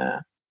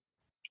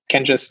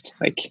 Can just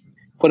like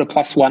put a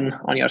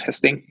 +1 on your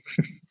testing.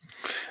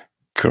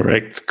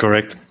 Correct.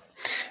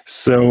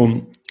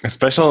 So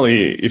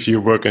especially if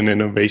you work in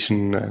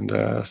innovation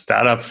and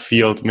startup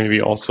field, maybe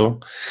also,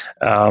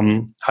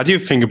 how do you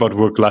think about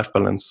work-life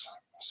balance?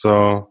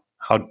 So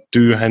how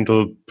do you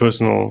handle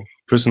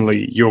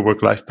personally your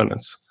work-life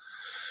balance?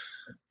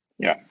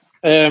 Yeah,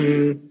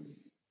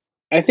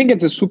 I think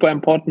it's a super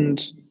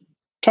important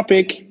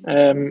topic.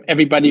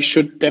 Everybody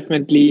should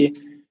definitely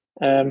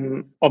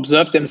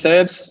observe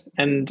themselves,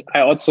 and I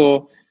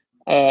also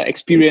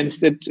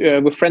experienced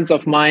it with friends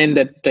of mine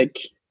that like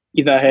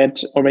either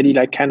had already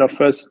like kind of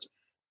first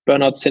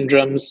burnout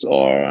syndromes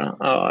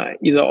or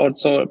either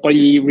also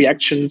body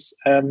reactions.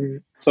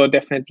 So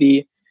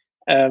definitely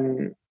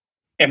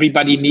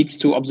everybody needs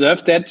to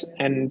observe that,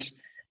 and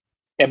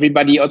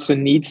everybody also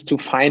needs to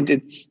find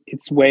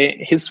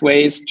his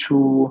ways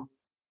to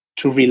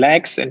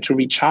relax and to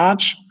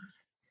recharge.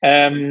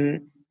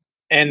 And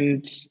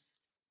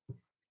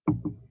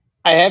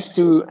I have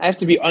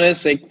to be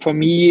honest, like for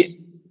me,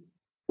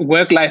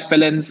 work-life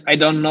balance, I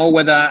don't know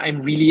whether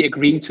I'm really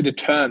agreeing to the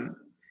term,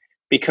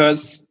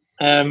 because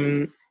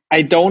I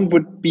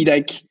would be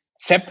like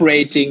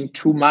separating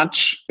too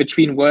much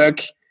between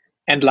work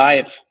and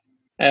life.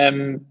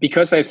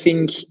 Because I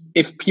think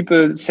if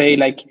people say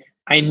like,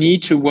 I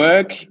need to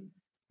work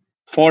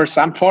for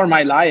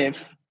my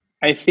life,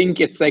 I think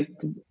it's like,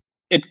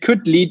 it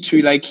could lead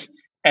to like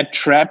a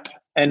trap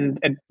and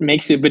it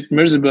makes you a bit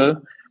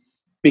miserable,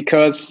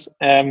 because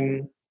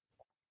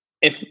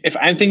if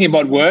I'm thinking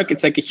about work,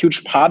 it's like a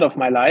huge part of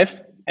my life,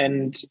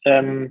 and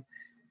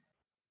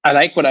I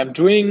like what I'm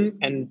doing,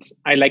 and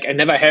I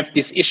never have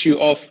this issue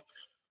of,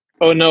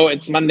 oh no,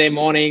 it's Monday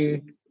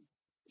morning,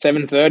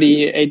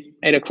 7:30,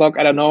 8 o'clock,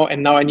 I don't know,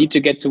 and now I need to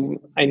get to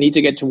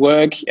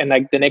work, and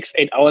like the next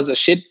 8 hours are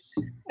shit.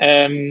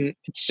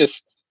 It's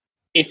just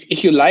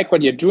if you like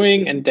what you're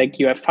doing and like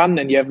you have fun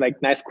and you have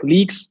like nice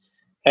colleagues,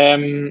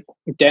 then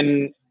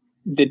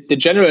the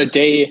general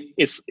day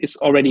is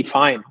already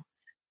fine.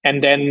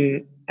 And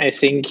then I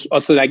think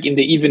also like in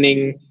the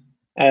evening,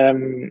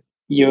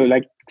 you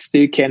like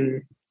still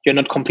you're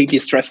not completely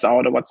stressed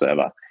out or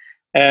whatsoever.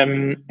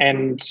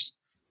 And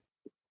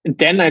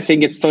then I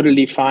think it's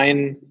totally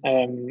fine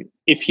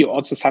if you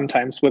also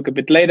sometimes work a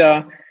bit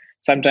later.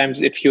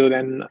 Sometimes if you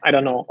then, I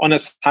don't know, on a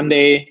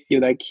Sunday, you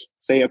like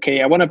say,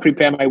 okay, I want to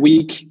prepare my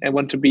week. I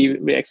want to be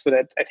relaxed for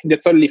that. I think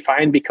that's totally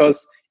fine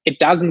because it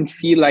doesn't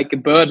feel like a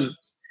burden.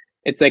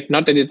 It's like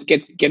not that it's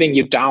getting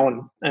you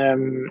down.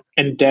 And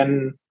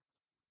then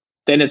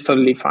it's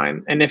totally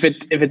fine. And if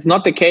it's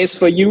not the case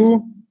for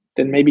you,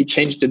 then maybe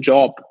change the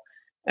job.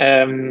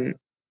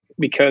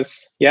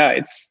 Because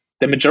it's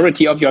the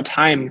majority of your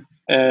time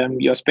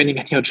you're spending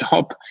at your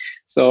job.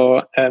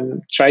 So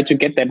try to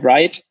get that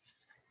right.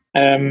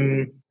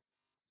 And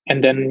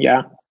then,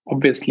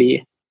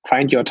 obviously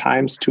find your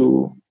times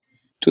to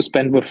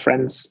spend with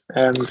friends,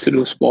 to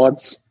do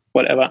sports,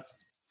 whatever.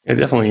 Yeah,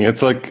 definitely.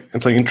 It's like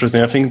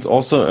interesting. I think it's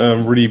also a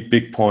really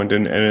big point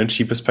in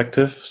energy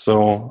perspective.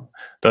 So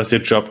does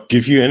your job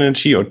give you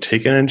energy or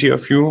take energy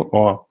of you?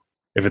 Or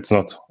if it's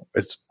not,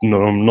 it's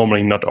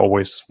normally not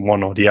always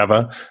one or the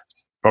other. It's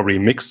probably a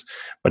mix.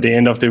 But the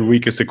end of the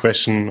week is the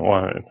question,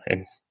 or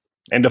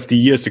end of the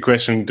year is the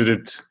question, did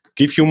it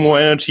give you more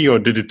energy or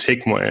did it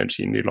take more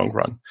energy in the long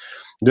run?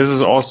 This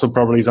is also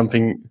probably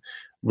something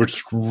which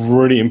is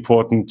really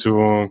important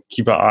to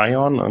keep an eye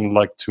on and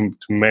like to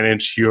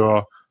manage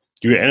your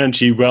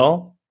energy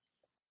well,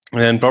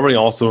 and probably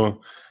also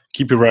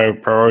keep your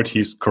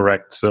priorities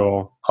correct.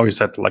 So how you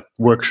said, like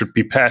work should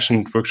be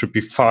passionate, work should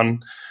be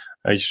fun,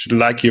 you should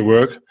like your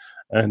work,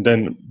 and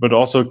then but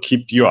also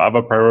keep your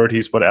other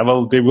priorities,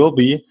 whatever they will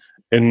be,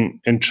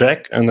 in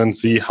check, and then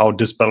see how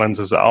this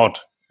balances out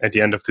at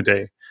the end of the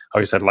day. How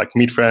you said, like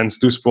meet friends,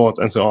 do sports,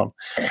 and so on.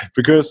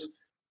 Because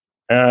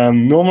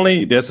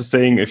normally there's a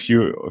saying: if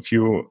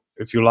you're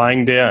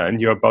lying there and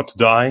you're about to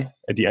die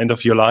at the end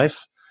of your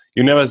life,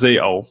 you never say,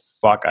 "Oh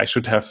fuck, I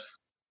should have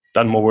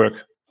done more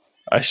work.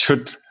 I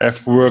should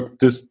have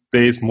worked these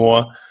days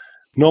more."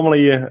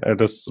 Normally,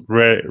 this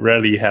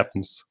rarely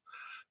happens.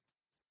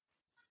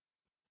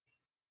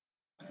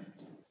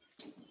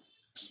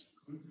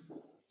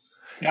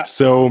 Yeah.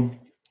 So,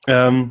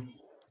 the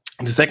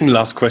second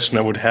last question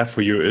I would have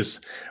for you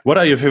is, what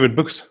are your favorite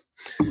books?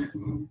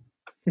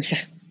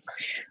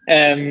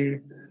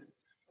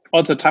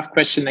 Also a tough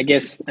question, I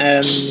guess.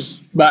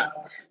 But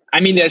I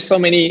mean, there's so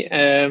many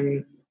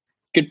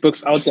good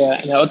books out there,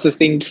 and I also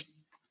think,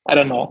 I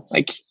don't know,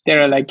 like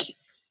there are like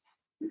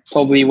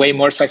probably way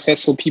more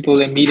successful people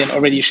than me that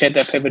already shared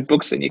their favorite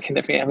books, and you can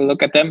definitely have a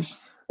look at them.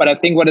 But I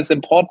think what is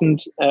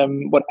important,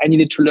 what I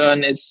needed to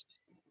learn is,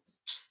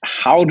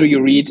 how do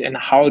you read and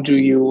how do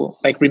you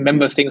like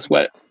remember things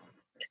well?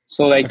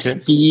 So like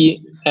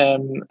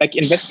like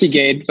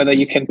investigate whether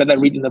you can better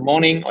read in the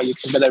morning or you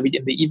can better read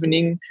in the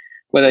evening,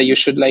 whether you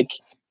should like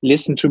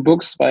listen to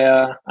books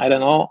via, I don't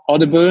know,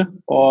 Audible,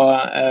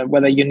 or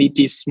whether you need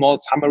these small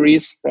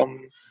summaries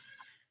from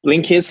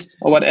Blinkist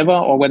or whatever,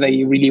 or whether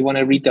you really want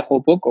to read the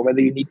whole book, or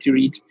whether you need to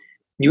read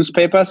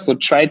newspapers. So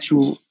try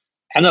to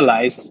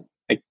analyze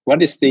like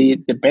what is the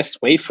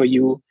best way for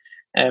you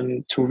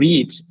to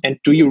read, and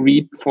do you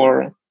read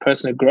for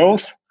personal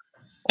growth?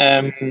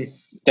 Then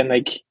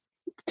like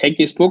take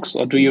these books,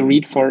 or do you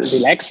read for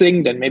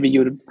relaxing? Then maybe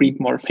you read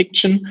more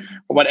fiction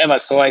or whatever.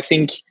 So I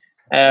think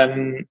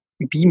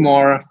be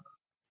more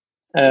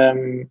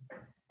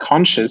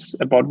conscious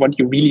about what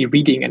you're really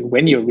reading and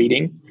when you're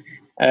reading.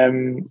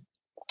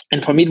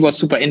 And for me, it was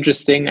super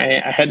interesting.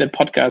 I had a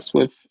podcast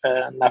with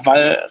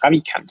Naval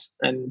Ravikant,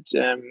 and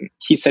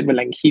he said, well,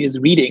 like he is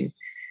reading.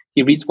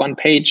 He reads one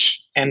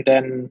page and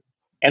then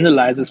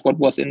analyzes what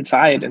was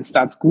inside and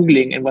starts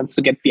Googling and wants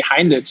to get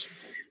behind it,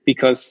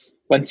 because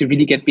once you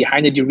really get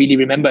behind it, you really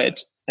remember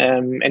it,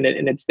 and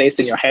it stays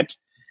in your head.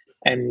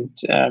 And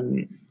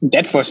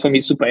that was for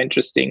me super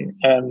interesting,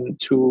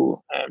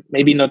 to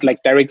maybe not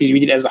like directly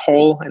read it as a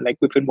whole and like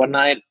within one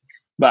night,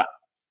 but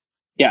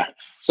yeah.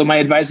 So my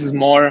advice is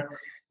more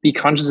be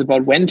conscious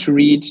about when to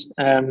read,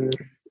 and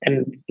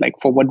like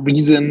for what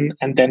reason,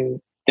 and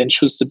then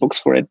choose the books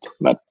for it.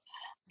 But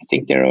I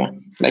think there are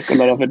like a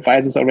lot of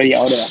advices already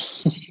out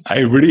there. I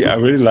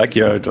really like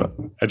your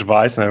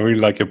advice, and I really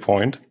like your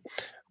point,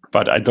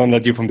 but I don't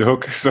let you from the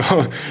hook. So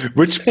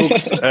which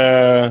books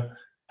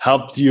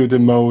helped you the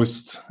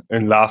most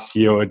in last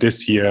year or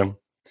this year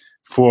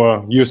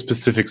for your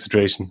specific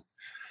situation?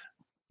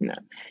 Yeah.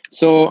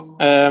 So,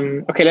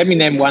 okay, let me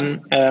name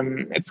one.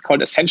 It's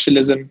called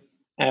Essentialism.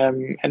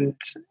 And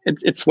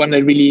it's one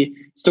that really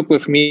stuck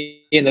with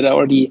me, and that I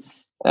already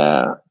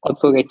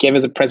also gave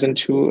as a present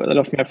to a lot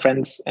of my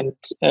friends. And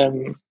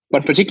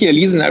one particular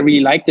reason I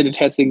really liked it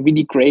has a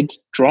really great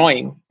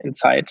drawing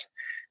inside.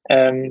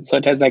 So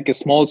it has like a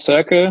small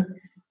circle,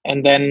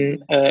 and then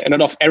a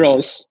lot of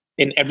arrows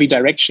in every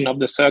direction of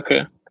the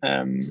circle,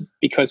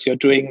 because you're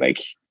doing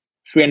like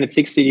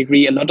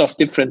 360-degree, a lot of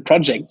different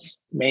projects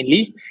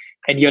mainly,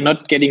 and you're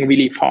not getting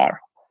really far.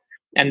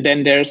 And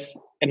then there's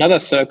another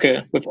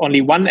circle with only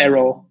one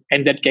arrow,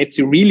 and that gets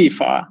you really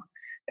far.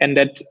 And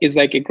that is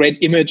like a great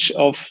image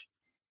of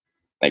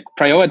like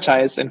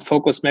prioritize and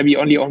focus maybe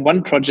only on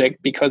one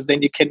project, because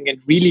then you can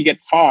really get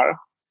far.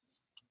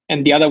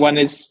 And the other one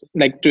is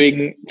like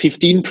doing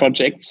 15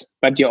 projects,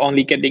 but you're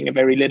only getting a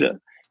very little.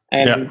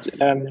 And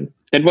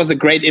that was a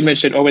great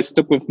image that always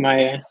stuck with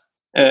me.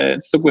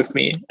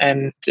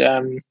 And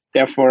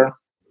therefore,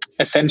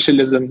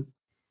 essentialism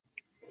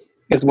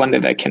is one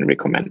that I can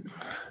recommend.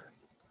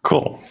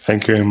 Cool.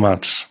 Thank you very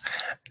much.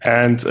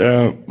 And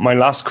my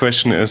last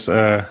question is,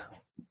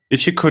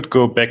 if you could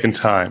go back in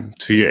time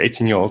to your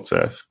 18-year-old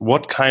self,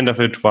 what kind of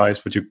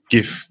advice would you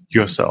give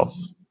yourself?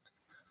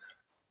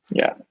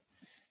 Yeah,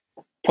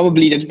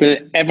 probably that will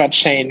ever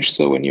change.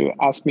 So when you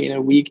ask me in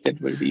a week,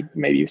 that will be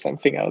maybe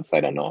something else.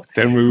 I don't know.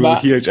 Then we will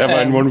hear each other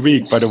in 1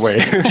 week, by the way.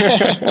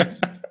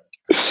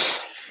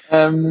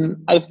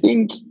 I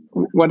think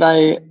what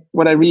I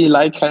really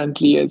like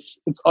currently is,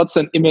 it's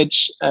also an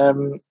image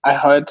I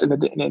heard in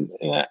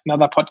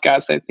another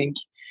podcast, I think,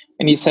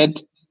 and he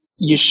said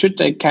you should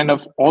kind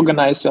of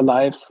organize your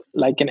life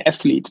like an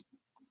athlete.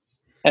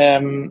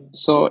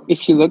 So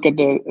if you look at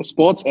a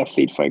sports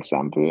athlete, for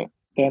example,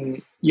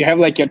 then you have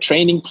like your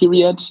training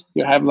period,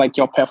 you have like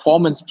your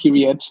performance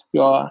period,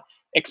 your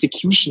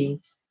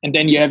execution, and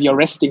then you have your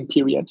resting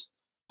period,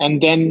 and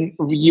then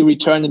you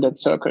return in that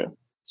circle.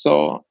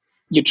 So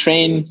you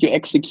train, you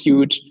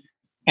execute,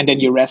 and then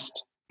you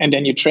rest, and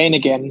then you train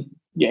again,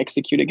 you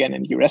execute again,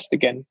 and you rest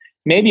again.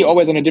 Maybe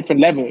always on a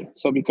different level.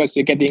 So because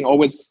you're getting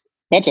always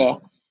better,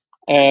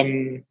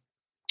 and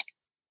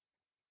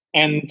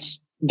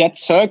that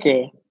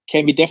circle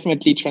can be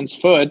definitely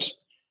transferred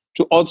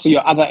to also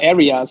your other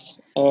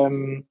areas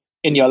in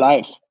your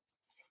life.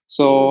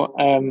 So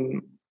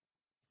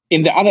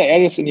in the other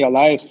areas in your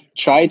life,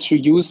 try to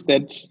use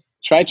that,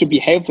 try to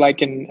behave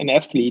like an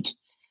athlete.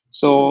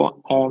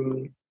 So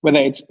whether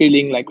it's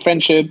building like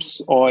friendships,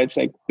 or it's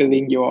like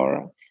building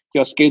your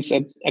skills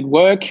at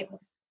work,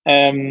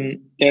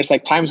 there's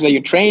like times where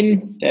you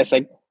train, there's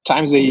like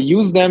times where you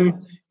use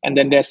them, and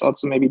then there's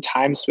also maybe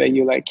times where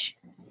you like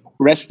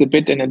rest a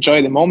bit and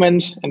enjoy the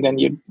moment, and then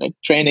you like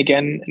train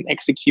again and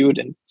execute.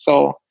 And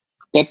so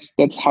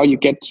that's how you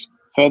get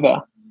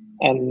further.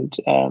 And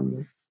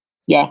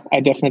I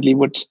definitely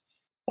would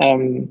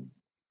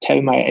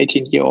tell my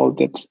 18-year-old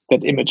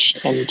that image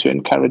and to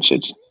encourage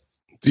it.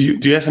 Do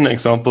you have an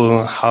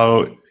example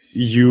how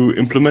you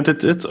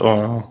implemented it,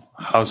 or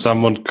how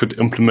someone could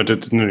implement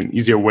it in an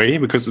easier way?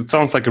 Because it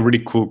sounds like a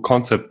really cool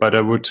concept, but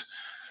I would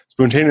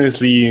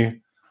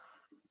spontaneously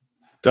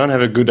don't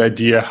have a good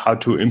idea how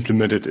to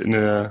implement it in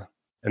a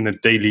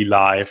daily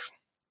life,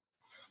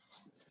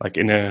 like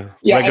in a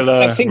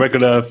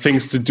regular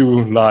things to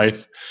do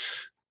life.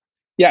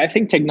 Yeah, I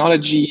think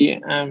technology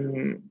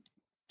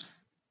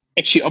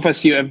actually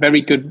offers you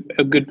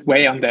a good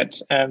way on that.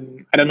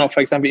 I don't know, for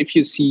example, if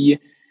you see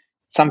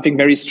something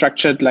very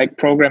structured like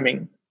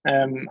programming,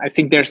 I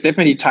think there's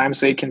definitely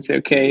times where you can say,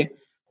 okay,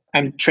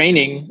 I'm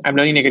learning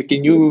a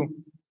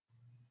new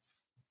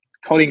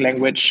coding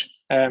language.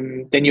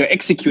 Then you're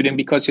executing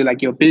because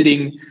you're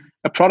building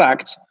a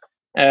product.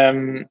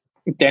 Then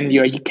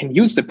you can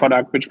use the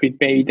product, which would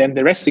be then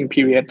the resting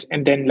period,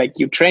 and then like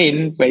you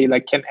train where you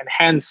like can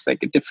enhance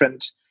like a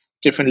different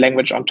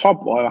language on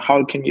top, or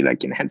how can you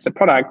like enhance the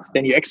product?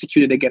 Then you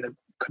execute it again and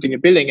continue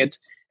building it,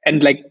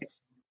 and like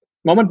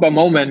moment by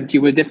moment,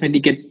 you will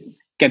definitely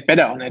get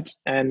better on it.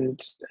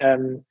 And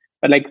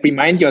but like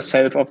remind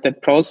yourself of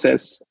that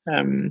process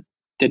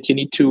that you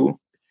need to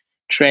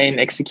train,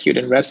 execute,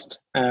 and rest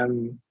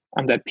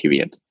on that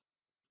period.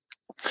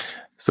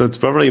 So it's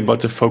probably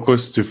about to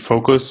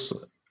focus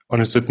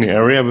on a certain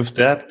area with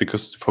that,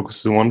 because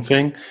focus is one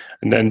thing,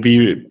 and then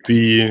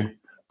be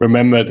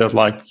remember that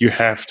like you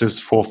have this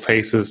 4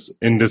 phases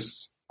in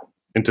this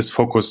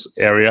focus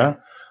area,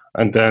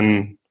 and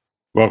then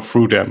work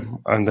through them.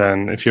 And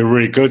then if you're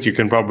really good, you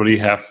can probably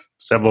have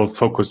several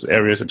focus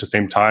areas at the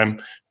same time,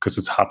 because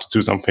it's hard to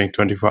do something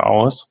 24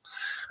 hours.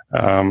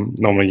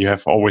 Normally you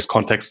have always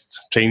context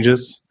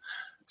changes.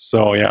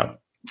 So yeah,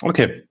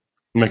 okay,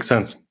 makes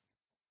sense.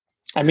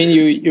 I mean,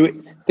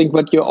 you think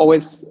what you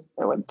always,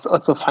 it's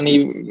also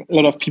funny, a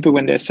lot of people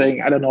when they're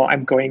saying, I don't know,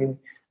 I'm going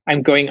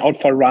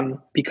out for a run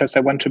because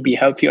I want to be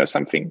healthy or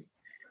something.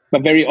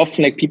 But very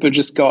often like people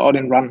just go out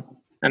and run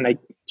and like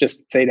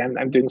just say then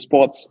I'm doing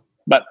sports.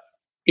 But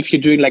if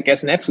you're doing like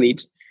as an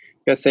athlete,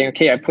 you're saying,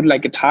 okay, I put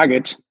like a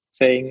target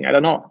saying, I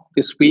don't know,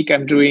 this week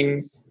I'm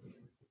doing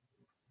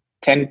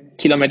 10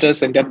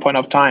 kilometers at that point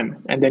of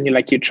time. And then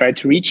you try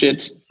to reach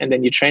it, and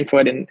then you train for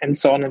it, and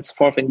so on and so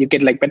forth. And you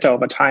get like better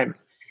over time.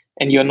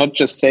 And you're not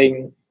just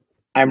saying,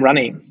 I'm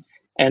running.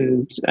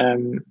 And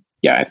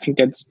I think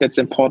that's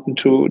important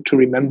to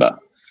remember.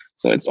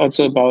 So it's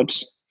also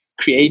about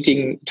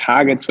creating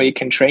targets where you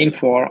can train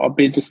for or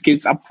build the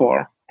skills up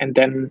for, and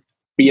then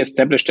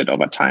reestablish it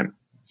over time.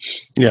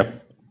 Yeah,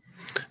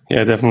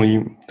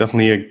 definitely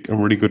a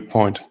really good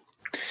point.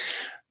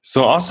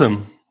 So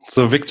awesome.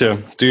 So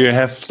Victor, do you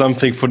have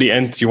something for the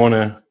end you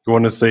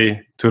wanna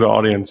say to the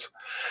audience?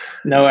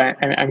 No,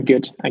 I'm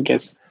good. I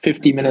guess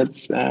 50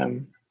 minutes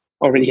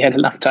already had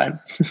enough time.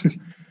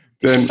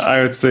 Then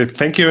I would say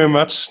thank you very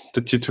much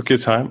that you took your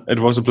time. It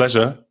was a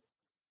pleasure.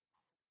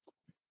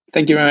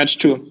 Thank you very much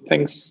too.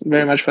 Thanks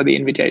very much for the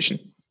invitation.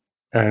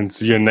 And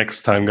see you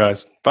next time,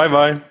 guys.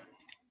 Bye-bye.